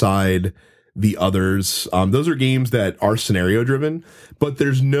Zombicide, The Others, those are games that are scenario driven, but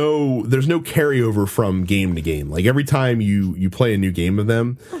there's no carryover from game to game. Like every time you play a new game of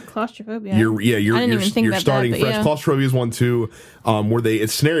them, Claustrophobia. You're starting fresh. Yeah. Claustrophobia is one too, where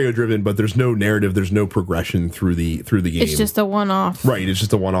it's scenario driven, but there's no narrative, there's no progression through the game. It's just a one-off. Right, it's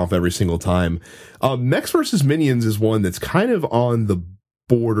just a one-off every single time. Mechs vs. Minions is one that's kind of on the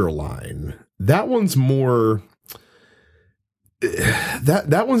borderline. That one's more...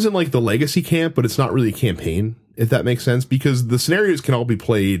 That one's in like the legacy camp, but it's not really a campaign, if that makes sense, because the scenarios can all be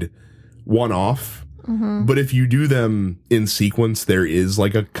played one-off. Mm-hmm. But if you do them in sequence, there is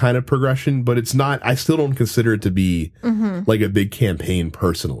like a kind of progression, but it's not, I still don't consider it to be like a big campaign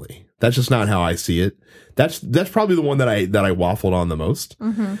personally. That's just not how I see it. That's probably the one that I waffled on the most.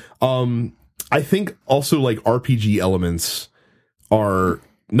 Mm-hmm. I think also like RPG elements are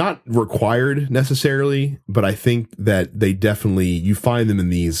not required necessarily, but I think that they definitely, you find them in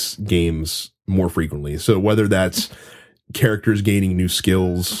these games more frequently. So whether that's characters gaining new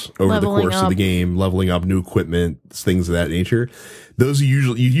skills over the course of the game, leveling up, new equipment, things of that nature, those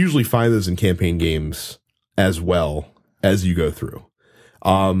you usually find those in campaign games as well as you go through.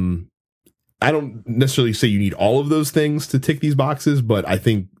 I don't necessarily say you need all of those things to tick these boxes, but I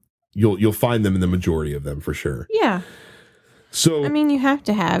think you'll find them in the majority of them for sure. Yeah. So I mean, you have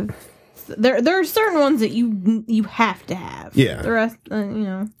to have. There are certain ones that you have to have. Yeah. The rest,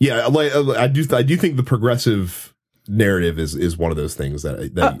 Yeah, I do think the progressive narrative is one of those things that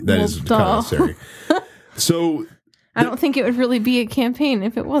is kind of necessary. So I don't think it would really be a campaign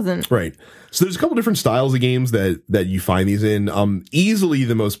if it wasn't. Right. So there's a couple different styles of games that you find these in. Easily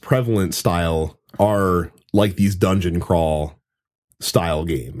the most prevalent style are like these dungeon crawl style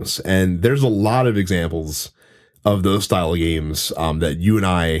games, and there's a lot of examples of those style of games that you and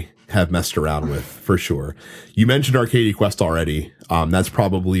I have messed around with for sure. You mentioned Arcadia Quest already. That's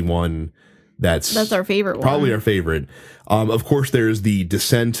probably one that's our favorite one. Probably our favorite. Of course, there's the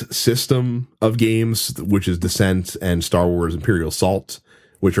Descent system of games, which is Descent and Star Wars Imperial Assault,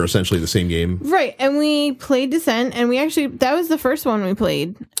 which are essentially the same game. Right, and we played Descent, and that was the first one we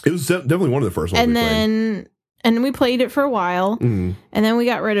played. It was definitely one of the first ones we played. And we played it for a while, and then we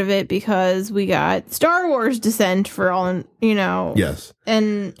got rid of it because we got Star Wars Descent for all, Yes.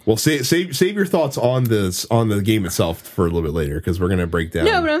 And well, save your thoughts on the game itself for a little bit later, because we're gonna break down.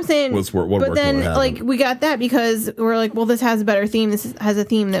 No, but I'm saying, but then like we got that because we're like, well, this has a better theme. This has a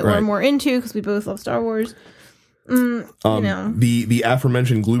theme that we're more into because we both love Star Wars. The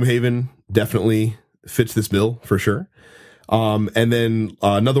aforementioned Gloomhaven definitely fits this bill for sure. And then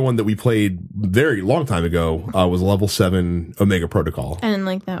another one that we played very long time ago was Level 7 Omega Protocol. I didn't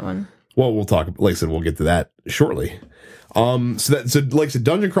like that one. Well, we'll talk. Like I said, we'll get to that shortly. So like I said,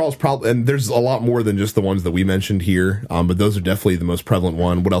 Dungeon Crawl is probably, and there's a lot more than just the ones that we mentioned here. But those are definitely the most prevalent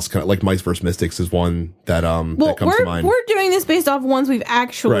one. What else? Like Mice vs. Mystics is one that that comes to mind. We're doing this based off ones we've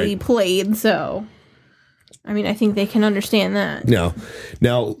actually played, so I mean, I think they can understand that. Yeah.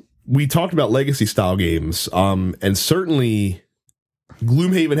 Now, we talked about legacy style games, and certainly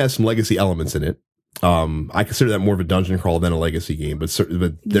Gloomhaven has some legacy elements in it. I consider that more of a dungeon crawl than a legacy game, but there's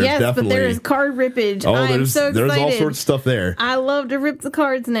definitely... but there is card rippage. There's all sorts of stuff there. I love to rip the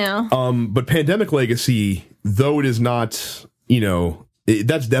cards now. But Pandemic Legacy though it is not,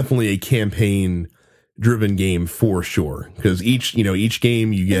 that's definitely a campaign driven game for sure, because each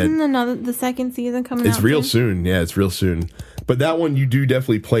game you get. Isn't the second season coming out? It's real soon. Yeah, it's real soon. But that one you do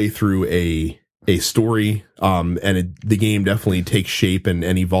definitely play through a story, and the game definitely takes shape and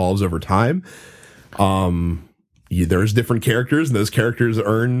evolves over time. There's different characters, and those characters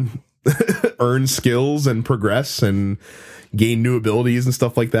earn skills and progress and gain new abilities and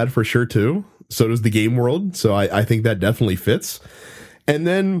stuff like that for sure too. So does the game world. So I think that definitely fits. And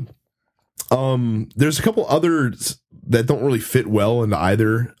then there's a couple others that don't really fit well into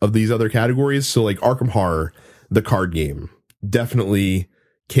either of these other categories. So like Arkham Horror, the card game, definitely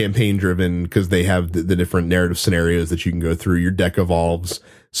campaign driven, because they have the different narrative scenarios that you can go through. Your deck evolves,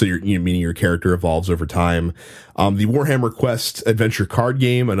 so meaning your character evolves over time. The Warhammer Quest adventure card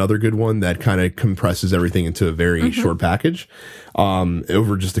game, another good one that kind of compresses everything into a very short package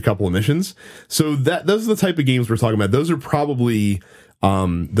over just a couple of missions. So those are the type of games we're talking about. Those are probably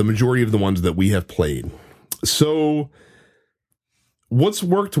the majority of the ones that we have played. So what's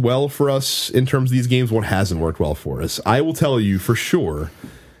worked well for us in terms of these games? What hasn't worked well for us? I will tell you for sure,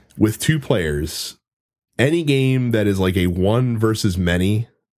 with 2 players, any game that is like a one versus many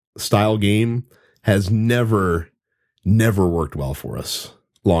style game has never worked well for us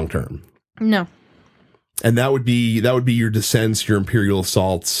long term. No. And that would be your Descents, your Imperial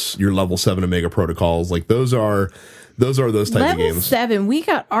Assaults, your level 7 Omega Protocols. Like those are those type of games. Level 7, we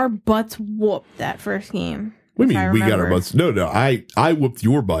got our butts whooped that first game. What do you mean we got our butts? No, I whooped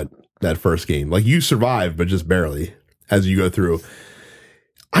your butt that first game. Like you survived, but just barely as you go through.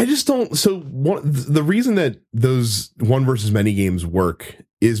 I just don't. So the reason that those one versus many games work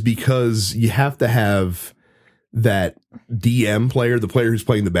is because you have to have that DM player, the player who's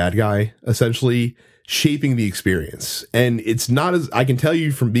playing the bad guy, essentially shaping the experience. And it's not as, I can tell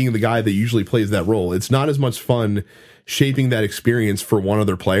you from being the guy that usually plays that role, it's not as much fun shaping that experience for one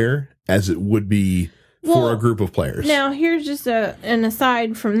other player as it would be for a group of players. Now, here's just an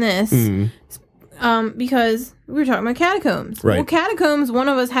aside from this. Because we were talking about Catacombs. Right. Well, Catacombs, one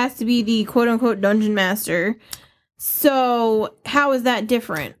of us has to be the quote-unquote dungeon master. So how is that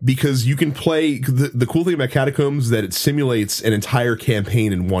different? Because you can play, the cool thing about Catacombs is that it simulates an entire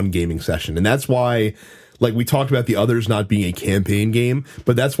campaign in one gaming session. And that's why, like we talked about the Others not being a campaign game,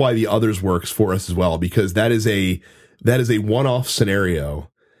 but that's why the Others works for us as well, because that is a one-off scenario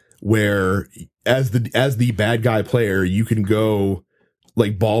where as the bad guy player, you can go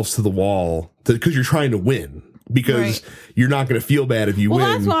like balls to the wall because you're trying to win, because you're not going to feel bad if you win.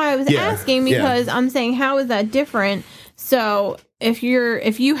 Well, that's why I was asking, because I'm saying, how is that different? So if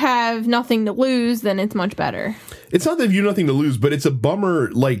you have nothing to lose, then it's much better. It's not that you have nothing to lose, but it's a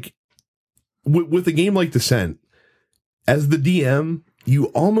bummer. Like with a game like Descent, as the DM, you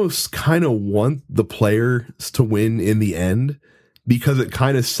almost kind of want the players to win in the end, because it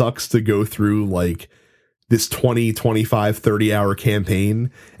kind of sucks to go through like this 20, 25, 30 hour campaign,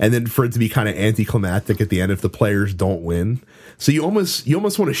 and then for it to be kind of anticlimactic at the end if the players don't win. So you almost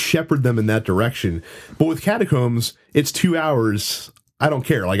want to shepherd them in that direction. But with Catacombs, it's 2 hours. I don't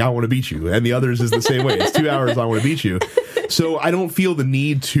care. Like, I want to beat you. And the Others is the same way. It's 2 hours. I want to beat you. So I don't feel the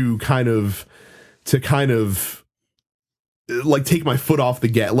need to kind of like take my foot off the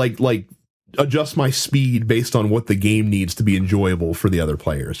gas, like adjust my speed based on what the game needs to be enjoyable for the other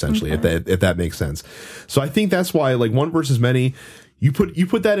player, essentially, if that makes sense. So I think that's why, like, one versus many, you put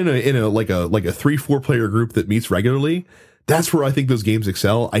that in a 3-4 player group that meets regularly. That's where I think those games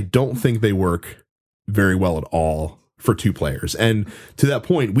excel. I don't think they work very well at all for 2 players. And to that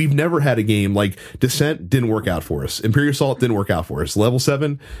point, we've never had a game like Descent didn't work out for us. Imperial Assault didn't work out for us. Level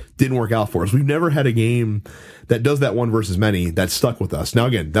 7 didn't work out for us. We've never had a game that does that one versus many that stuck with us. Now,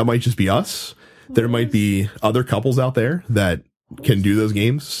 again, that might just be us. There might be other couples out there that can do those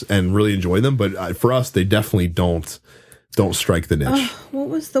games and really enjoy them. But for us, they definitely don't strike the niche. What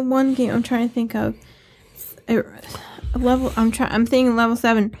was the one game I'm trying to think of? I'm thinking level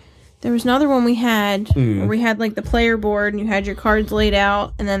 7. There was another one we had where we had like the player board and you had your cards laid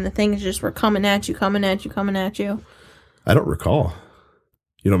out, and then the things just were coming at you. I don't recall.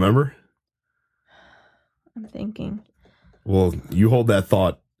 You don't remember? I'm thinking. Well, you hold that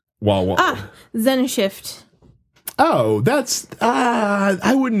thought while Zenoshift. Oh, that's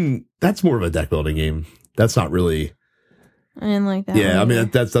I wouldn't. That's more of a deck building game. That's not really. I didn't like that. Yeah, I mean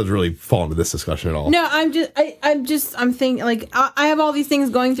that doesn't really fall into this discussion at all. No, I'm thinking, like, I have all these things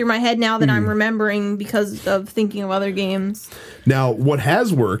going through my head now that I'm remembering because of thinking of other games. Now, what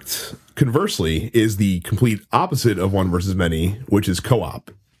has worked, conversely, is the complete opposite of one versus many, which is co-op.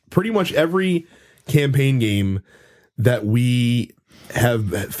 Pretty much every campaign game that we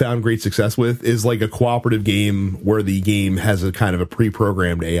have found great success with is like a cooperative game where the game has a kind of a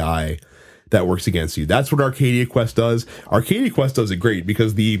pre-programmed AI that works against you. That's what Arcadia Quest does. Arcadia Quest does it great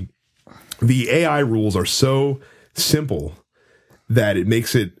because the AI rules are so simple that it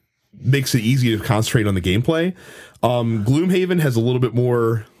makes it easy to concentrate on the gameplay. Gloomhaven has a little bit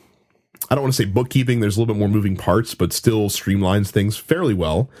more, I don't want to say bookkeeping, there's a little bit more moving parts, but still streamlines things fairly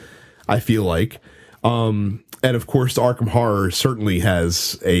well, I feel like. And of course, Arkham Horror certainly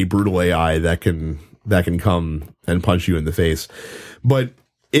has a brutal AI that can come and punch you in the face. But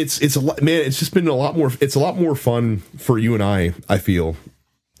it's a lot, man. It's just been a lot more. It's a lot more fun for you and I feel,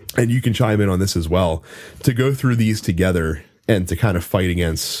 and you can chime in on this as well, to go through these together and to kind of fight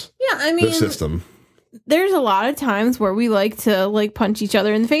against the system. There's a lot of times where we like to like punch each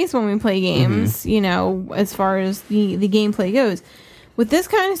other in the face when we play games, you know, as far as the gameplay goes. With this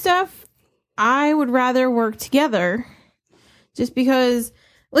kind of stuff, I would rather work together just because,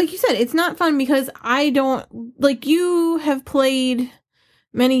 like you said, it's not fun because I don't, like, you have played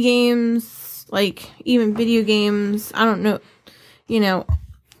many games, like even video games, I don't know, you know,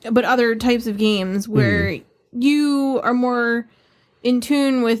 but other types of games where you are more in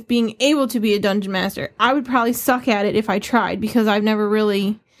tune with being able to be a dungeon master. I would probably suck at it if I tried because I've never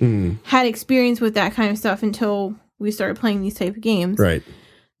really had experience with that kind of stuff until we started playing these type of games. Right.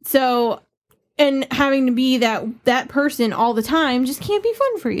 So, and having to be that person all the time just can't be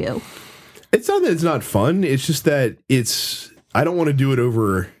fun for you. It's not that it's not fun. It's just that I don't want to do it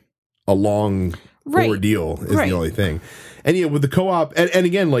over a long ordeal is the only thing. And, you know, with the co-op, and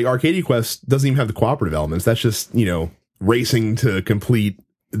again, like Arcadia Quest doesn't even have the cooperative elements. That's just, you know, racing to complete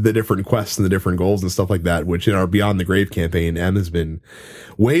the different quests and the different goals and stuff like that, which in our Beyond the Grave campaign, Em has been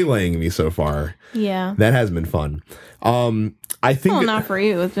waylaying me so far. Yeah. That has been fun. I think... Well, not for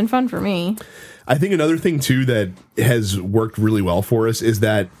you. It's been fun for me. I think another thing, too, that has worked really well for us is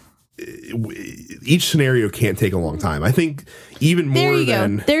that each scenario can't take a long time. I think even more there you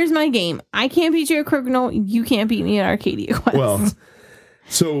than... go. There's my game. I can't beat you at Criminal. You can't beat me at Arcadia Quest. Well,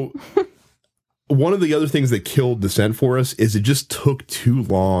 so... One of the other things that killed Descent for us is it just took too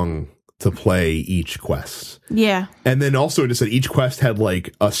long to play each quest. Yeah. And then also just that each quest had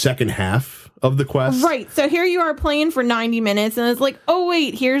like a second half of the quest. Right. So here you are playing for 90 minutes and it's like, oh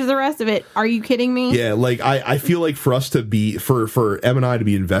wait, here's the rest of it. Are you kidding me? Yeah, like I feel like for us to be for Em and I to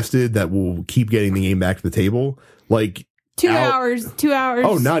be invested, that we'll keep getting the game back to the table. Like 2 hours.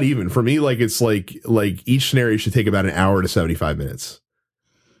 Oh, not even. For me, like it's like each scenario should take about an hour to 75 minutes.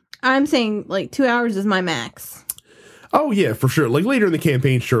 I'm saying like 2 hours is my max. Oh yeah, for sure. Like later in the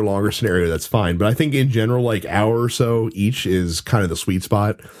campaign, sure, longer scenario, that's fine. But I think in general, like hour or so each is kind of the sweet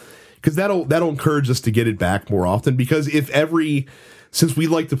spot, because that'll encourage us to get it back more often. Because since we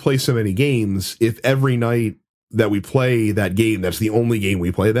like to play so many games, if every night that we play that game, that's the only game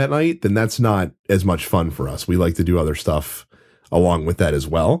we play that night, then that's not as much fun for us. We like to do other stuff along with that as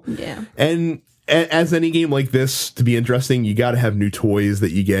well. Yeah. And as any game like this to be interesting, you got to have new toys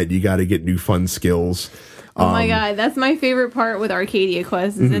that you get. You got to get new fun skills. Oh my god, that's my favorite part with Arcadia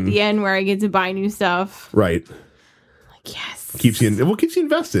Quest is at the end where I get to buy new stuff. Right. Like, yes. Keeps you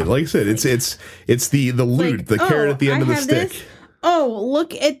invested. Like I said, it's the loot, like, the carrot at the end of the stick. This. Oh,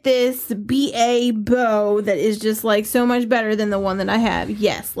 look at this BA bow that is just like so much better than the one that I have.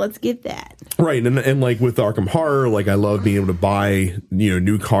 Yes, let's get that. Right, and like with Arkham Horror, like I love being able to buy, you know,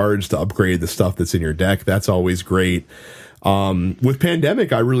 new cards to upgrade the stuff that's in your deck. That's always great. With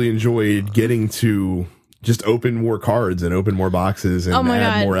Pandemic, I really enjoyed getting to just open more cards and open more boxes and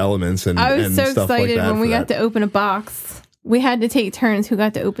add more elements and I was so stuff excited like that when we got to open a box. We had to take turns who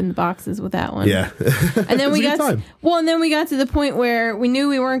got to open the boxes with that one. Yeah. And then we got to the point where we knew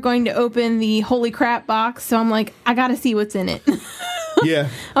we weren't going to open the holy crap box, so I'm like, I got to see what's in it. Yeah.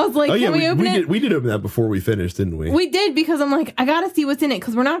 I was like, can we open it? We did open that before we finished, didn't we? We did, because I'm like, I got to see what's in it,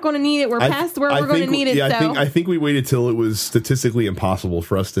 because we're not going to need it. We're past where we're going to need it. Yeah, so. I think we waited till it was statistically impossible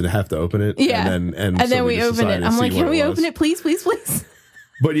for us to have to open it. Yeah. And then so we opened it. I'm like, can we open it, please, please, please?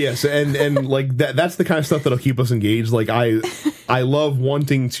 But yes, and like that's the kind of stuff that'll keep us engaged. Like I love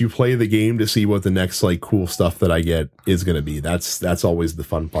wanting to play the game to see what the next like cool stuff that I get is going to be. That's always the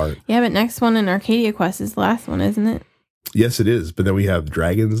fun part. Yeah, but next one in Arcadia Quest is the last one, isn't it? Yes, it is. But then we have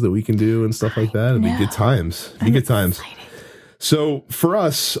dragons that we can do and stuff like that. It'll be good times. Good times. So for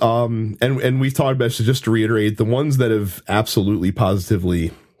us, and we've talked about it, so just to reiterate, the ones that have absolutely positively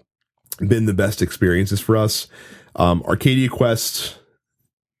been the best experiences for us, Arcadia Quest,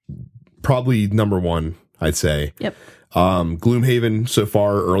 probably number one, I'd say. Yep. Gloomhaven so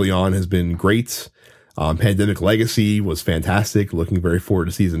far early on has been great. Pandemic Legacy was fantastic. Looking very forward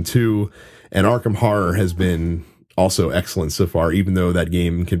to season 2. And Arkham Horror has been also excellent so far, even though that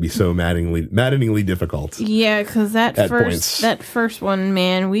game can be so maddeningly difficult. Yeah, because that first one,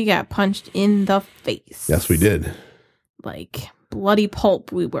 man, we got punched in the face. Yes, we did. Like bloody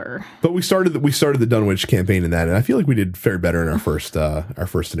pulp, we were. But we started the Dunwich campaign in that, and I feel like we did fared better in our first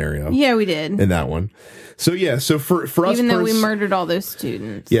scenario. Yeah, we did in that one. So yeah, so for us, even though we murdered all those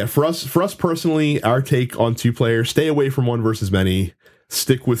students. Yeah, for us personally, our take on 2-player: stay away from one versus many.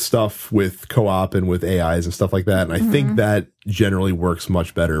 Stick with stuff with co-op and with AIs and stuff like that. And I think that generally works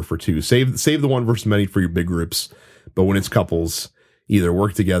much better for 2. Save the one versus many for your big groups, but when it's couples, either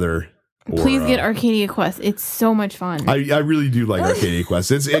work together. Please get Arcadia Quest. It's so much fun. I really do like Arcadia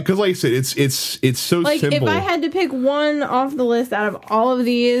Quest. It's because, like I said, it's so like simple. If I had to pick one off the list out of all of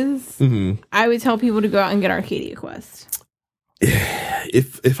these, I would tell people to go out and get Arcadia Quest.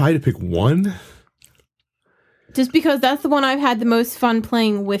 If I had to pick one. Just because that's the one I've had the most fun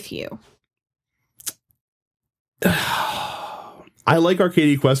playing with you. I like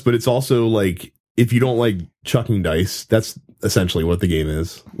Arcadia Quest, but it's also like, if you don't like chucking dice, that's essentially what the game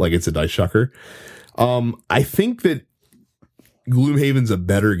is. Like, it's a dice chucker. I think that Gloomhaven's a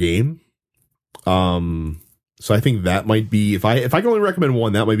better game. So I think that might be, if I can only recommend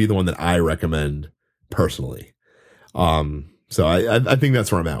one, that might be the one that I recommend personally. So I think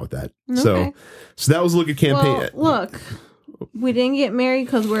that's where I'm at with that. Okay. So that was a look at campaign. Well, look, we didn't get married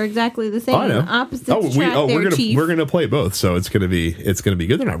because we're exactly the same. I know. We're gonna play both, so it's gonna be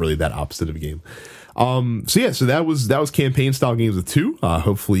good. They're not really that opposite of a game. So that was campaign style games with 2.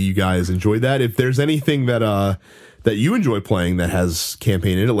 Hopefully you guys enjoyed that. If there's anything that you enjoy playing that has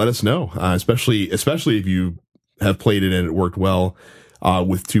campaign in it, let us know. Especially if you have played it and it worked well.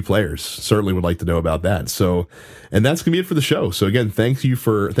 With 2 players, certainly would like to know about that. So, and that's gonna be it for the show. So again, thank you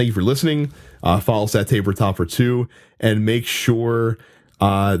for listening. Follow us at Tabletop for 2, and make sure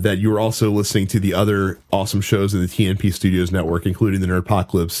that you are also listening to the other awesome shows in the TNP Studios network, including the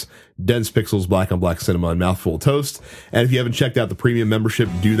Nerdpocalypse, Dense Pixels, Black on Black Cinema, and Mouthful of Toast. And if you haven't checked out the premium membership,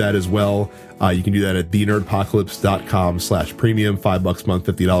 do that as well. You can do that at thenerdpocalypse.com/premium. $5 a month,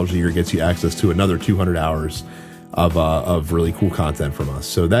 $50 a year gets you access to another 200 hours of really cool content from us.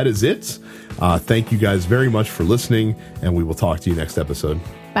 So that is it. Thank you guys very much for listening, and we will talk to you next episode.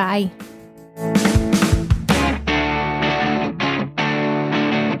 Bye.